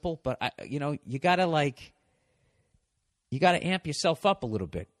simple, but you gotta amp yourself up a little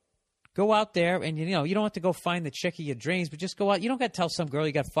bit. Go out there, and you don't have to go find the chick of your dreams, but just go out. You don't got to tell some girl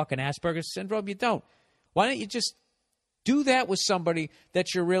you got fucking Asperger's syndrome. You don't. Why don't you just do that with somebody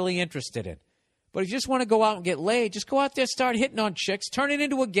that you're really interested in? But if you just want to go out and get laid, just go out there, start hitting on chicks, turn it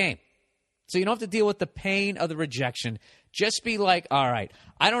into a game. So you don't have to deal with the pain of the rejection. Just be like, all right,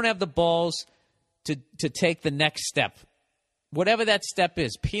 I don't have the balls to take the next step. Whatever that step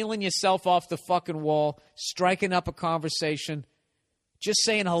is, peeling yourself off the fucking wall, striking up a conversation, just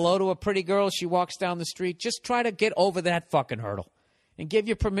saying hello to a pretty girl as she walks down the street. Just try to get over that fucking hurdle and give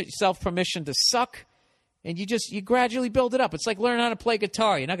yourself permission to suck, and you gradually build it up. It's like learning how to play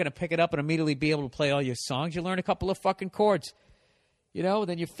guitar. You're not going to pick it up and immediately be able to play all your songs. You learn a couple of fucking chords,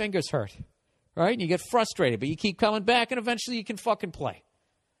 then your fingers hurt, right? And you get frustrated, but you keep coming back, and eventually you can fucking play.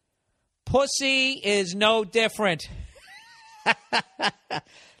 Pussy is no different.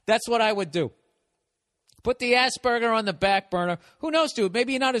 That's what I would do. Put the Asperger on the back burner. Who knows, dude?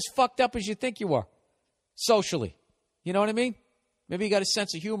 Maybe you're not as fucked up as you think you are socially. You know what I mean? Maybe you got a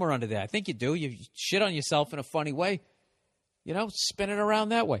sense of humor under that. I think you do. You shit on yourself in a funny way. Spin it around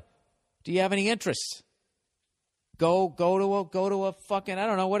that way. Do you have any interests? Go to a fucking, I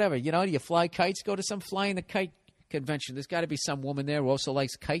don't know, whatever. Do you fly kites? Go to some flying the kite convention. There's got to be some woman there who also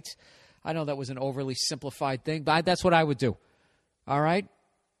likes kites. I know that was an overly simplified thing, but that's what I would do. All right?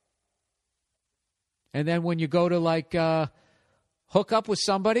 And then when you go to, hook up with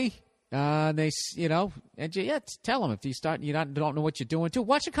somebody, tell them if you don't know what you're doing, too.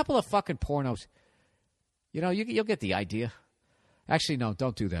 Watch a couple of fucking pornos. You'll get the idea. Actually, no,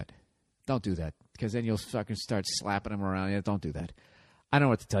 don't do that. Don't do that, because then you'll fucking start slapping them around. Yeah, don't do that. I don't know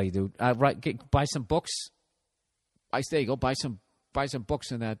what to tell you, dude. Buy some books. There you go. Buy some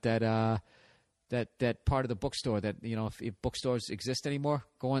books in that that part of the bookstore that, if bookstores exist anymore,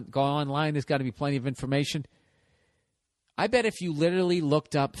 go online. There's got to be plenty of information. I bet if you literally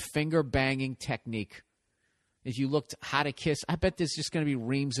looked up finger banging technique, if you looked how to kiss, I bet there's just going to be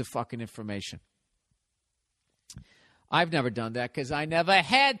reams of fucking information. I've never done that because I never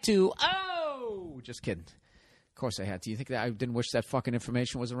had to. Oh, just kidding. Of course I had to. You think that I didn't wish that fucking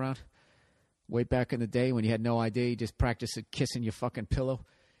information was around? Way back in the day when you had no idea, you just practiced kissing your fucking pillow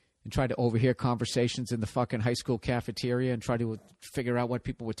and tried to overhear conversations in the fucking high school cafeteria and try to figure out what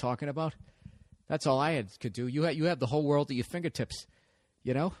people were talking about. That's all I could do. You have the whole world at your fingertips,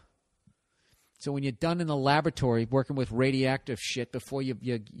 So when you're done in the laboratory working with radioactive shit before you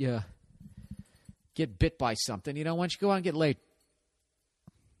get bit by something, why don't you go out and get laid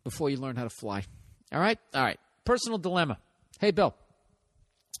before you learn how to fly? All right? All right. Personal dilemma. Hey, Bill.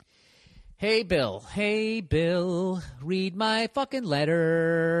 Hey, Bill, read my fucking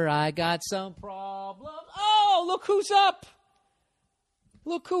letter. I got some problems. Oh, look who's up.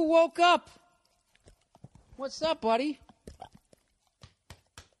 Look who woke up. What's up, buddy?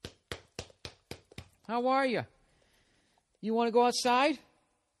 How are you? You want to go outside?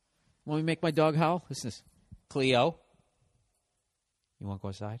 Want me to make my dog howl? Listen to this. Cleo. You want to go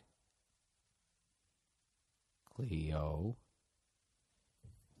outside? Cleo.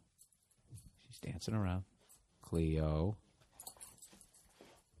 She's dancing around. Cleo.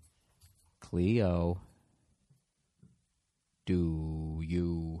 Do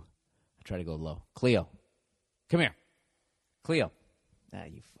you... I try to go low. Cleo. Come here. Cleo. You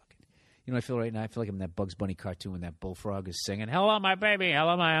fucking... You know what I feel right now? I feel like I'm in that Bugs Bunny cartoon when that bullfrog is singing, "Hello, my baby.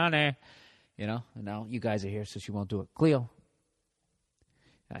 Hello, my honey." And now you guys are here, so she won't do it. Cleo.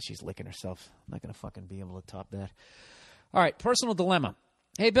 She's licking herself. I'm not going to fucking be able to top that. All right, personal dilemma.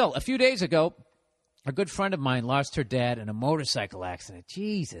 Hey, Bill, a few days ago, a good friend of mine lost her dad in a motorcycle accident.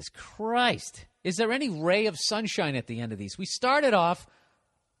 Jesus Christ. Is there any ray of sunshine at the end of these? We started off...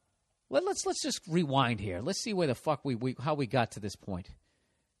 Let's just rewind here. Let's see where the fuck how we got to this point.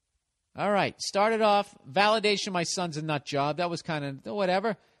 All right. Started off, validation, my son's a nut job. That was kind of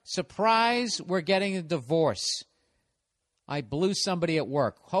whatever. Surprise, we're getting a divorce. I blew somebody at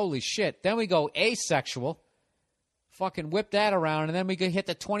work. Holy shit. Then we go asexual. Fucking whip that around, and then we hit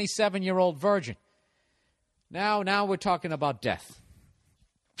the 27-year-old virgin. Now we're talking about death.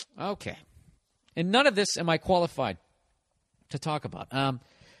 Okay. And none of this am I qualified to talk about.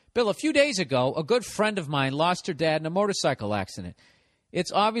 Bill, a few days ago, a good friend of mine lost her dad in a motorcycle accident.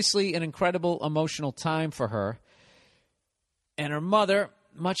 It's obviously an incredible emotional time for her. And her mother,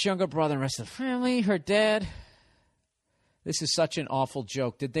 much younger brother, and the rest of the family, her dad. This is such an awful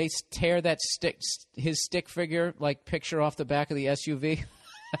joke. Did they tear that his stick figure picture off the back of the SUV?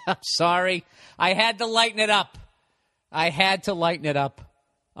 I'm sorry. I had to lighten it up.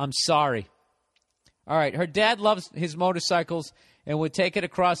 I'm sorry. All right. Her dad loves his motorcycles and would take it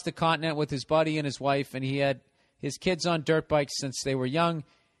across the continent with his buddy and his wife, and he had his kids on dirt bikes since they were young.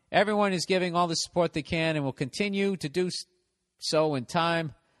 Everyone is giving all the support they can and will continue to do so in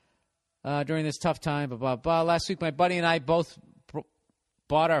time during this tough time. Blah, blah, blah. Last week, my buddy and I both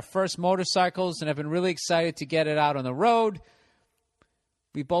bought our first motorcycles and have been really excited to get it out on the road.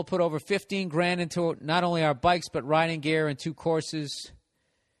 We both put over $15,000 into not only our bikes but riding gear and 2 courses.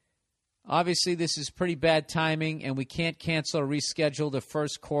 Obviously, this is pretty bad timing, and we can't cancel or reschedule the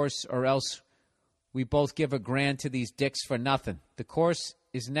first course, or else we both give $1,000 to these dicks for nothing. The course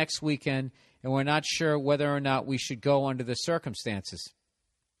is next weekend, and we're not sure whether or not we should go under the circumstances.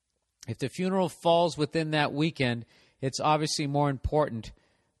 If the funeral falls within that weekend, it's obviously more important.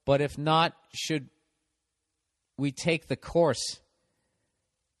 But if not, should we take the course?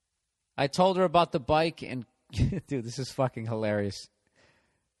 I told her about the bike, and dude, this is fucking hilarious.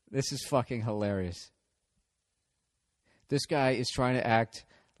 This guy is trying to act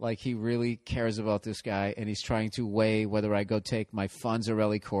like he really cares about this guy, and he's trying to weigh whether I go take my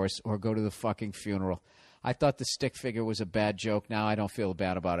Fonzarelli course or go to the fucking funeral. I thought the stick figure was a bad joke. Now I don't feel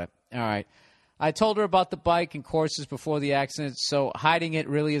bad about it. All right. I told her about the bike and courses before the accident, so hiding it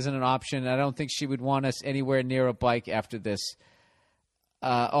really isn't an option. I don't think she would want us anywhere near a bike after this.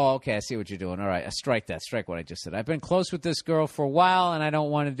 Okay, I see what you're doing. All right, strike that. Strike what I just said. I've been close with this girl for a while, and I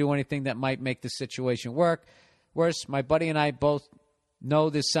don't want to do anything that might make the situation worse. My buddy and I both know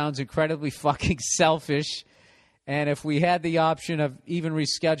this sounds incredibly fucking selfish, and if we had the option of even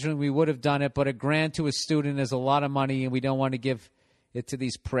rescheduling, we would have done it, but $1,000 to a student is a lot of money, and we don't want to give it to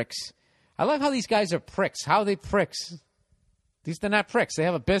these pricks. I love how these guys are pricks. How are they pricks? They're not pricks. They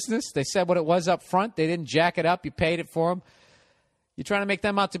have a business. They said what it was up front. They didn't jack it up. You paid it for them. You're trying to make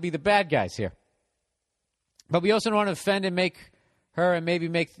them out to be the bad guys here. But we also don't want to offend and make her and maybe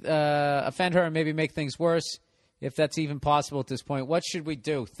offend her and maybe make things worse, if that's even possible at this point. What should we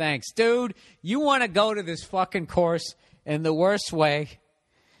do? Thanks. Dude, you want to go to this fucking course in the worst way.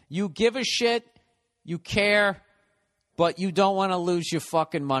 You give a shit, you care, but you don't want to lose your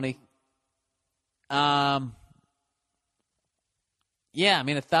fucking money. Yeah, I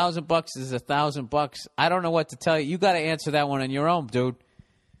mean, $1,000 is $1,000. I don't know what to tell you. You got to answer that one on your own, dude.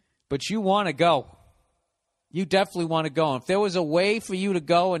 But you want to go. You definitely want to go. If there was a way for you to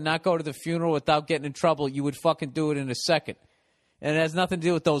go and not go to the funeral without getting in trouble, you would fucking do it in a second. And it has nothing to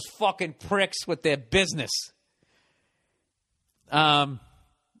do with those fucking pricks with their business. All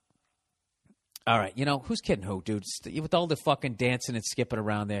right, you know, who's kidding who, dude? With all the fucking dancing and skipping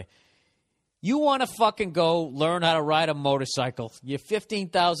around there. You want to fucking go learn how to ride a motorcycle, your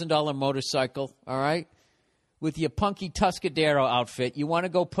 $15,000 motorcycle, all right, with your punky Tuscadero outfit. You want to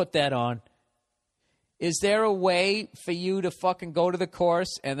go put that on. Is there a way for you to fucking go to the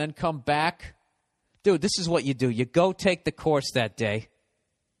course and then come back? Dude, this is what you do. You go take the course that day,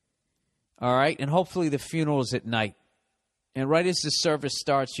 all right, and hopefully the funeral is at night. And right as the service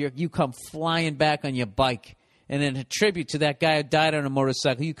starts, you come flying back on your bike. And in a tribute to that guy who died on a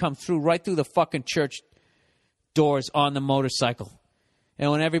motorcycle, you come right through the fucking church doors on the motorcycle.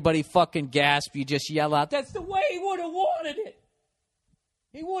 And when everybody fucking gasps, you just yell out, "That's the way he would have wanted it.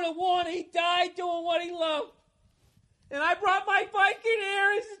 He would have wanted it. He died doing what he loved. And I brought my bike in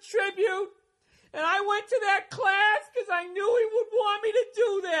here as a tribute. And I went to that class because I knew he would want me to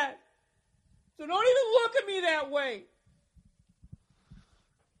do that. So don't even look at me that way."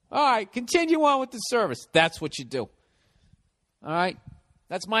 All right, continue on with the service. That's what you do. All right?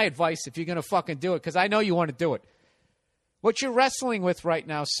 That's my advice if you're going to fucking do it, because I know you want to do it. What you're wrestling with right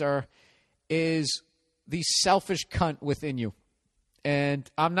now, sir, is the selfish cunt within you. And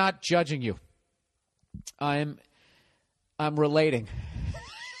I'm not judging you. I'm relating.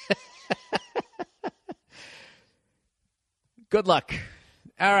 Good luck.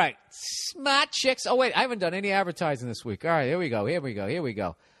 All right. Smart chicks. Oh, wait. I haven't done any advertising this week. All right. Here we go.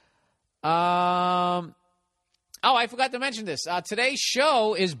 I forgot to mention this. Today's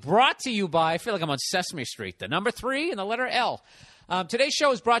show is brought to you by, I feel like I'm on Sesame Street, the number 3 and the letter L. Today's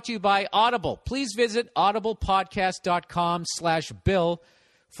show is brought to you by Audible. Please visit audiblepodcast.com/Bill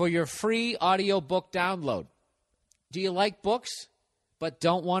for your free audiobook download. Do you like books but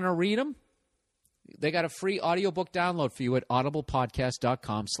don't want to read them? They got a free audiobook download for you at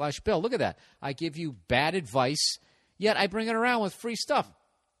audiblepodcast.com/Bill. Look at that. I give you bad advice, yet I bring it around with free stuff.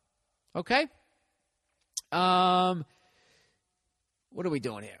 Okay? What are we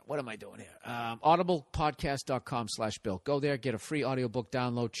doing here? What am I doing here? Audiblepodcast.com/Bill. Go there, get a free audiobook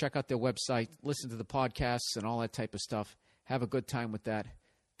download, check out their website, listen to the podcasts and all that type of stuff. Have a good time with that.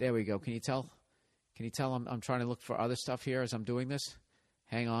 There we go. Can you tell? I'm trying to look for other stuff here as I'm doing this?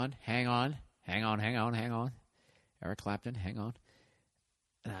 Hang on. Eric Clapton, hang on.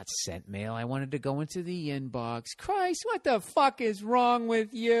 That's sent mail. I wanted to go into the inbox. Christ, what the fuck is wrong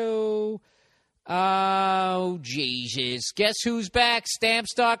with you? Oh, Jesus. Guess who's back?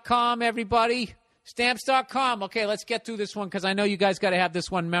 Stamps.com, everybody. Stamps.com. Okay, let's get through this one because I know you guys got to have this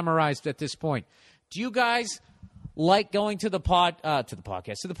one memorized at this point. Do you guys like going to the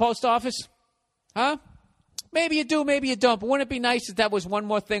post office? Huh? Maybe you do, maybe you don't. But wouldn't it be nice if that was one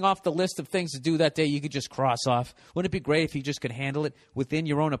more thing off the list of things to do that day you could just cross off? Wouldn't it be great if you just could handle it within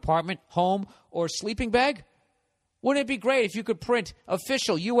your own apartment, home, or sleeping bag? Wouldn't it be great if you could print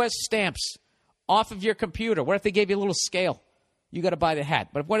official U.S. stamps off of your computer? What if they gave you a little scale? You got to buy the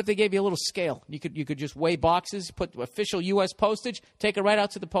hat. But what if they gave you a little scale? You could just weigh boxes, put official U.S. postage, take it right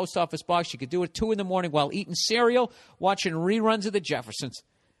out to the post office box. You could do it 2 a.m. while eating cereal, watching reruns of the Jeffersons.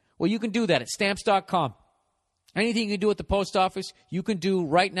 Well, you can do that at Stamps.com. Anything you can do at the post office, you can do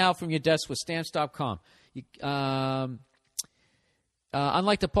right now from your desk with Stamps.com.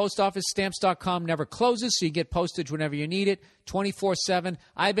 Unlike the post office, Stamps.com never closes, so you get postage whenever you need it, 24/7.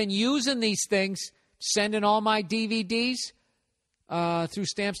 I've been using these things, sending all my DVDs through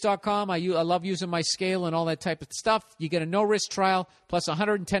Stamps.com. I love using my scale and all that type of stuff. You get a no-risk trial plus a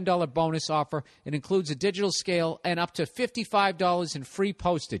 $110 bonus offer. It includes a digital scale and up to $55 in free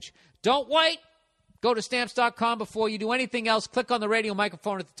postage. Don't wait. Go to Stamps.com before you do anything else. Click on the radio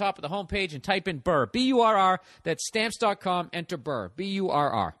microphone at the top of the homepage and type in Burr. B-U-R-R. That's Stamps.com. Enter Burr.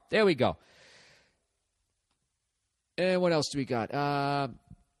 B-U-R-R. There we go. And what else do we got? The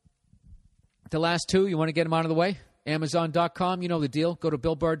last two, you want to get them out of the way? Amazon.com, you know the deal. Go to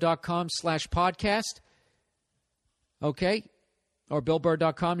BillBurr.com/podcast. Okay? Or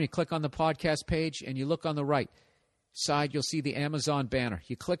BillBurr.com, you click on the podcast page, and you look on the right side, you'll see the Amazon banner.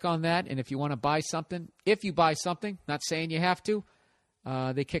 You click on that, and if you want to buy something, not saying you have to,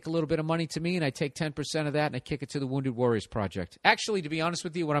 They kick a little bit of money to me, and I take 10% of that, and I kick it to the Wounded Warriors Project. Actually, to be honest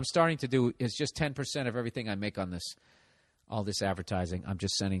with you, what I'm starting to do is just 10% of everything I make on this, all this advertising, I'm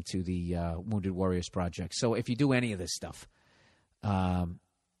just sending to the Wounded Warriors Project. So if you do any of this stuff, you're going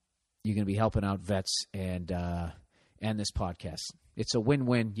to be helping out vets and this podcast. It's a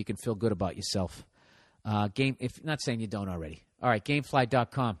win-win. You can feel good about yourself. If not saying you don't already. All right,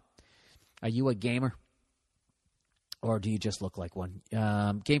 Gamefly.com. Are you a gamer? Or do you just look like one?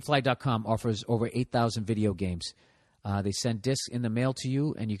 Gamefly.com offers over 8,000 video games. They send discs in the mail to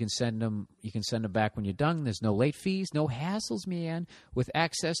you, and you can send them. You can send them back when you're done. There's no late fees, no hassles, man. With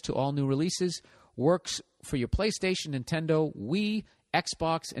access to all new releases, works for your PlayStation, Nintendo, Wii,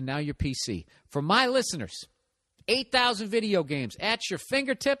 Xbox, and now your PC. For my listeners, 8,000 video games at your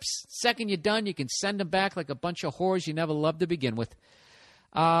fingertips. Second you're done, you can send them back like a bunch of whores you never loved to begin with.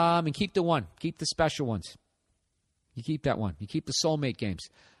 And keep the one. Keep the special ones. You keep that one. You keep the soulmate games.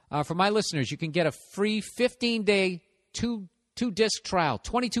 For my listeners, you can get a free 15-day, two-disc trial,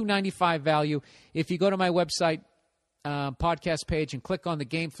 $22.95 value if you go to my website podcast page and click on the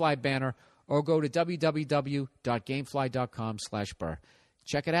Gamefly banner or go to www.gamefly.com/Burr.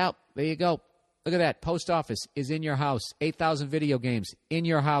 Check it out. There you go. Look at that. Post office is in your house. 8,000 video games in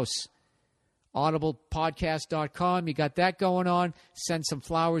your house. audiblepodcast.com. You got that going on. Send some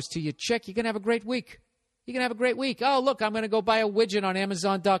flowers to your chick. You're going to have a great week. You're going to have a great week. Oh, look, I'm going to go buy a widget on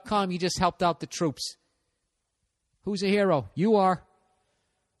Amazon.com. You just helped out the troops. Who's a hero? You are.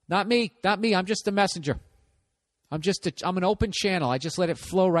 Not me. Not me. I'm just a messenger. I'm an open channel. I just let it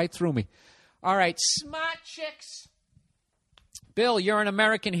flow right through me. All right, smart chicks. Bill, you're an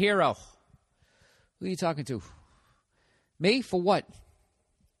American hero. Who are you talking to? Me? For what?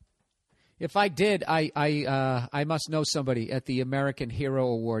 If I did, I must know somebody at the American Hero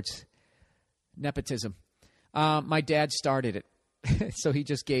Awards. Nepotism. My dad started it, so he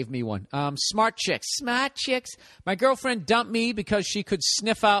just gave me one. Smart chicks. Smart chicks. My girlfriend dumped me because she could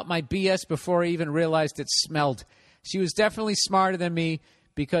sniff out my BS before I even realized it smelled. She was definitely smarter than me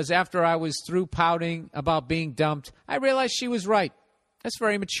because after I was through pouting about being dumped, I realized she was right. That's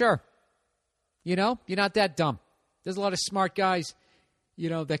very mature. You know, you're not that dumb. There's a lot of smart guys,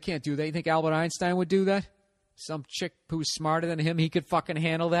 that can't do that. You think Albert Einstein would do that? Some chick who's smarter than him, he could fucking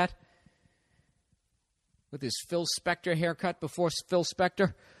handle that? With his Phil Spector haircut before Phil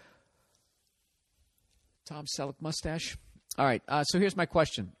Spector. Tom Selleck mustache. All right, so here's my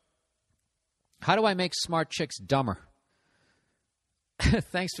question. How do I make smart chicks dumber?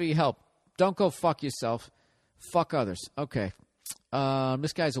 Thanks for your help. Don't go fuck yourself. Fuck others. Okay.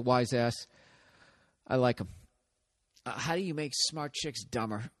 This guy's a wise ass. I like him. How do you make smart chicks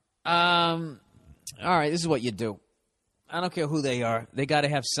dumber? All right, this is what you do. I don't care who they are. They got to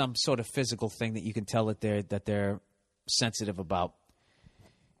have some sort of physical thing that you can tell that they're sensitive about.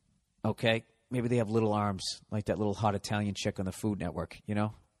 Okay? Maybe they have little arms, like that little hot Italian chick on the Food Network,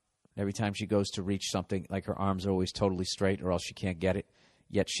 Every time she goes to reach something, like her arms are always totally straight or else she can't get it,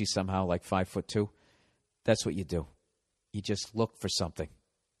 yet she's somehow like 5'2". That's what you do. You just look for something.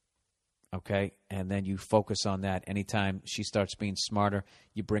 Okay? And then you focus on that. Anytime she starts being smarter,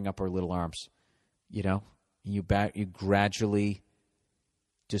 you bring up her little arms. You gradually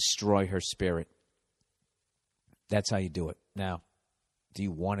destroy her spirit. That's how you do it. Now, do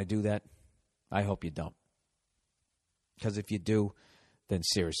you want to do that? I hope you don't. Because if you do, then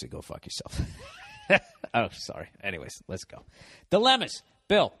seriously go fuck yourself. Oh, sorry. Anyways, let's go. Dilemmas.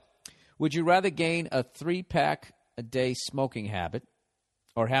 Bill, would you rather gain a 3-pack a day smoking habit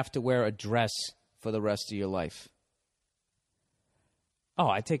or have to wear a dress for the rest of your life? Oh,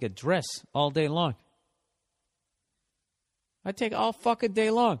 I take a dress all day long. I take all fucking day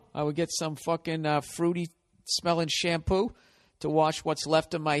long. I would get some fucking fruity smelling shampoo to wash what's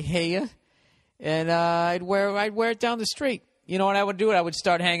left of my hair, and I'd wear it down the street. You know what I would do? I would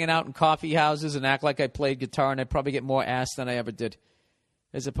start hanging out in coffee houses and act like I played guitar, and I'd probably get more ass than I ever did,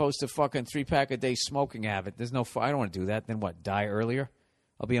 as opposed to fucking 3-pack a day smoking habit. I don't want to do that. Then what? Die earlier?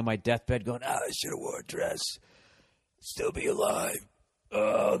 I'll be on my deathbed going, I should have worn a dress. Still be alive.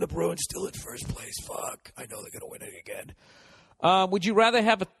 Oh, the Bruins still in first place. Fuck. I know they're going to win it again. Would you rather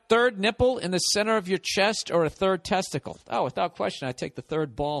have a third nipple in the center of your chest or a third testicle? Oh, without question, I'd take the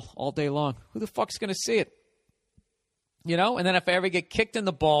third ball all day long. Who the fuck's going to see it? And then if I ever get kicked in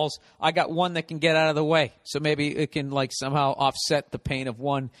the balls, I got one that can get out of the way. So maybe it can somehow offset the pain of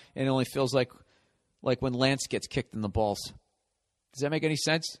one, and it only feels like when Lance gets kicked in the balls. Does that make any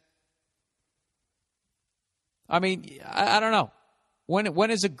sense? I mean, I don't know.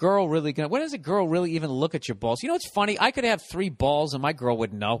 When is a girl really even look at your balls? It's funny. I could have 3 balls and my girl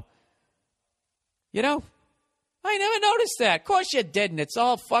wouldn't know. I never noticed that. Of course you didn't. It's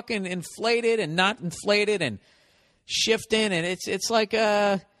all fucking inflated and not inflated and shifting, and it's like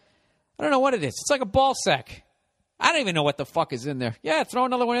I don't know what it is. It's like a ball sack. I don't even know what the fuck is in there. Yeah, throw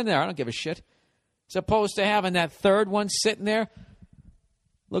another one in there. I don't give a shit. As opposed to having that third one sitting there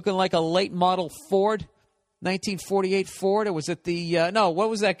looking like a late model Ford, 1948 Ford. Or was it the, what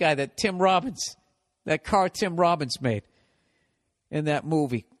was that guy, that car Tim Robbins made in that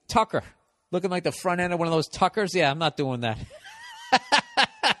movie? Tucker. Looking like the front end of one of those Tuckers. Yeah, I'm not doing that.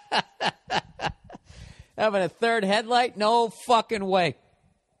 Having a third headlight? No fucking way.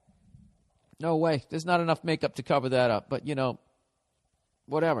 No way. There's not enough makeup to cover that up. But,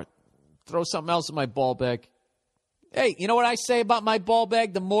 whatever. Throw something else in my ball bag. Hey, you know what I say about my ball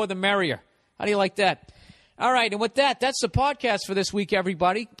bag? The more the merrier. How do you like that? All right, and with that, that's the podcast for this week,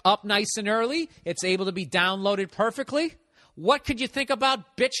 everybody. Up nice and early. It's able to be downloaded perfectly. What could you think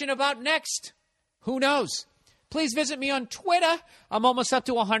about bitching about next? Who knows? Please visit me on Twitter. I'm almost up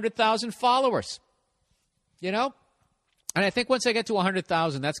to 100,000 followers. And I think once I get to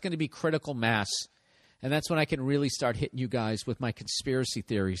 100,000, that's going to be critical mass. And that's when I can really start hitting you guys with my conspiracy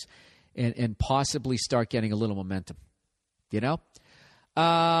theories and possibly start getting a little momentum.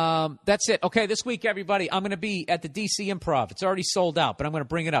 That's it. Okay, this week, everybody, I'm going to be at the DC Improv. It's already sold out, but I'm going to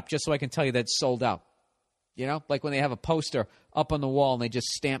bring it up just so I can tell you that it's sold out. Like when they have a poster up on the wall and they just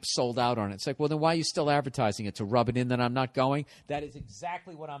stamp sold out on it. It's like, well, then why are you still advertising it? To rub it in that I'm not going? That is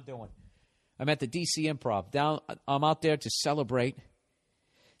exactly what I'm doing. I'm at the DC Improv. I'm out there to celebrate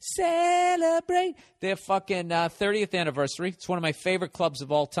their fucking 30th anniversary. It's one of my favorite clubs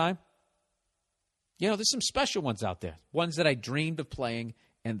of all time. There's some special ones out there. Ones that I dreamed of playing,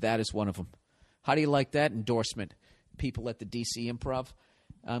 and that is one of them. How do you like that endorsement? People at the DC Improv.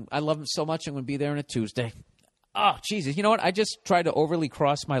 I love them so much, I'm going to be there on a Tuesday. Oh, Jesus. You know what? I just tried to overly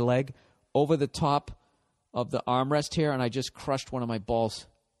cross my leg over the top of the armrest here, and I just crushed one of my balls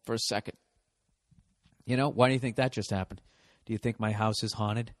for a second. Why do you think that just happened? Do you think my house is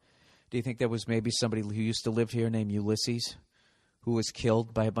haunted? Do you think there was maybe somebody who used to live here named Ulysses who was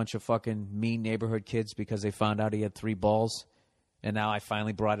killed by a bunch of fucking mean neighborhood kids because they found out he had 3 balls, and now I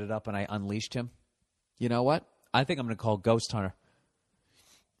finally brought it up and I unleashed him? You know what? I think I'm going to call Ghost Hunter.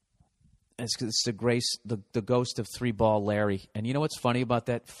 It's the ghost of 3-ball Larry. And you know what's funny about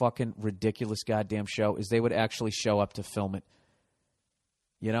that fucking ridiculous goddamn show is they would actually show up to film it.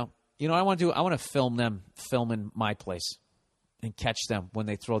 I want to film them filming my place and catch them when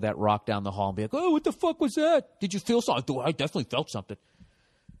they throw that rock down the hall and be like, oh, what the fuck was that? Did you feel something? I definitely felt something.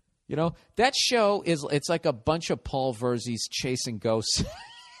 That show it's like a bunch of Paul Verzies chasing ghosts.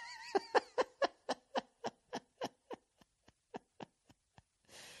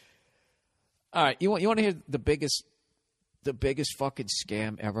 All right, you want to hear the biggest fucking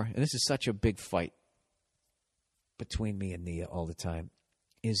scam ever? And this is such a big fight between me and Nia all the time,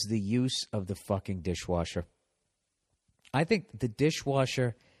 is the use of the fucking dishwasher. I think the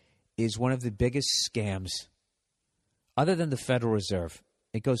dishwasher is one of the biggest scams other than the Federal Reserve.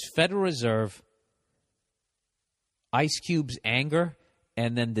 It goes Federal Reserve, Ice Cube's anger,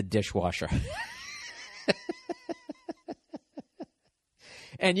 and then the dishwasher.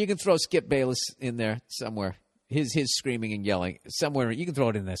 And you can throw Skip Bayless in there somewhere. His screaming and yelling somewhere. You can throw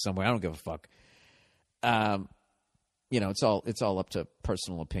it in there somewhere. I don't give a fuck. It's all up to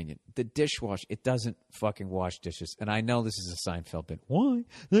personal opinion. The dishwasher, it doesn't fucking wash dishes. And I know this is a Seinfeld bit. Why?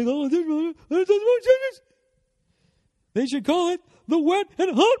 They call it dishwasher. It doesn't wash dishes. They should call it the wet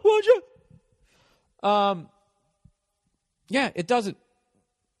and hot washer. Yeah, it doesn't.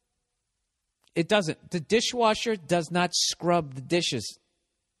 It doesn't. The dishwasher does not scrub the dishes.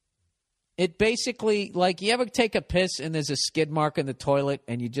 It basically, like, you ever take a piss and there's a skid mark in the toilet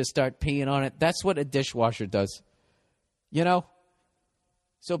and you just start peeing on it? That's what a dishwasher does.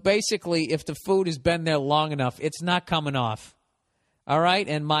 So basically, if the food has been there long enough, it's not coming off. All right?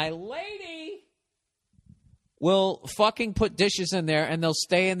 And my lady will fucking put dishes in there and they'll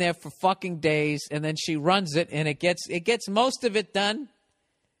stay in there for fucking days, and then she runs it and it gets most of it done.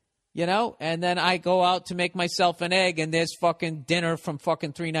 And then I go out to make myself an egg, and there's fucking dinner from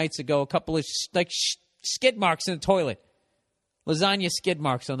fucking 3 nights ago, a couple of skid marks in the toilet. Lasagna skid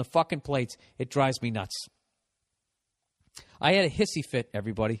marks on the fucking plates. It drives me nuts. I had a hissy fit,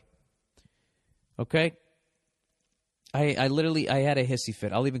 everybody. Okay? I had a hissy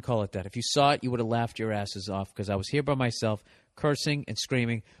fit. I'll even call it that. If you saw it, you would have laughed your asses off, because I was here by myself, cursing and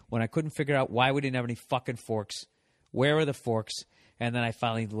screaming when I couldn't figure out why we didn't have any fucking forks. Where are the forks? And then I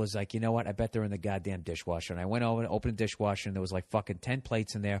finally was like, you know what? I bet they're in the goddamn dishwasher. And I went over and opened the dishwasher, and there was like fucking 10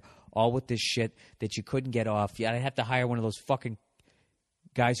 plates in there, all with this shit that you couldn't get off. Yeah, I'd have to hire one of those fucking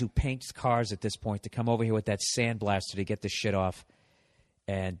guys who paint cars at this point to come over here with that sandblaster to get this shit off.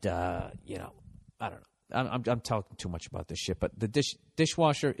 And, you know, I don't know. I'm talking too much about this shit. But the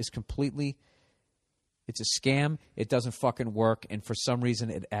dishwasher is completely, it's a scam. It doesn't fucking work. And for some reason,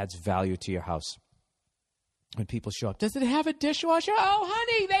 it adds value to your house. When people show up, does it have a dishwasher? Oh,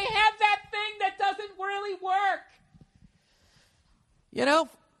 honey, they have that thing that doesn't really work. You know?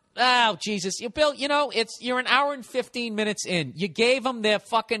 Oh, Jesus. Bill, you know, you're an hour and 15 minutes in. You gave them their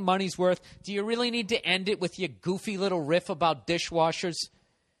fucking money's worth. Do you really need to end it with your goofy little riff about dishwashers?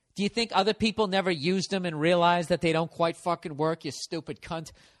 Do you think other people never used them and realized that they don't quite fucking work, you stupid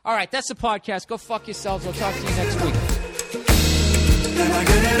cunt? All right, that's the podcast. Go fuck yourselves. I'll talk to you next week. And I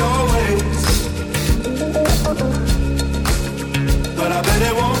get it always, but I bet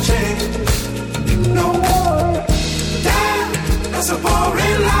it won't change. No more. Damn, that's a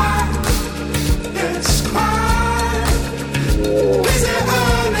boring life. It's crime. Busy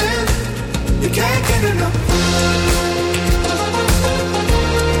earning, you can't get enough.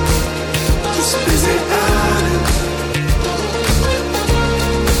 Just busy earning,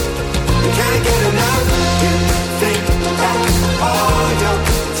 you can't get enough. You think that all your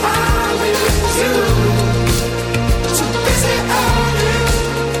time is you. Too busy earning,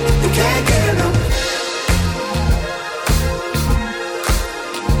 you can't get enough.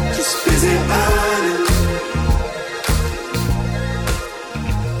 Just busy earning.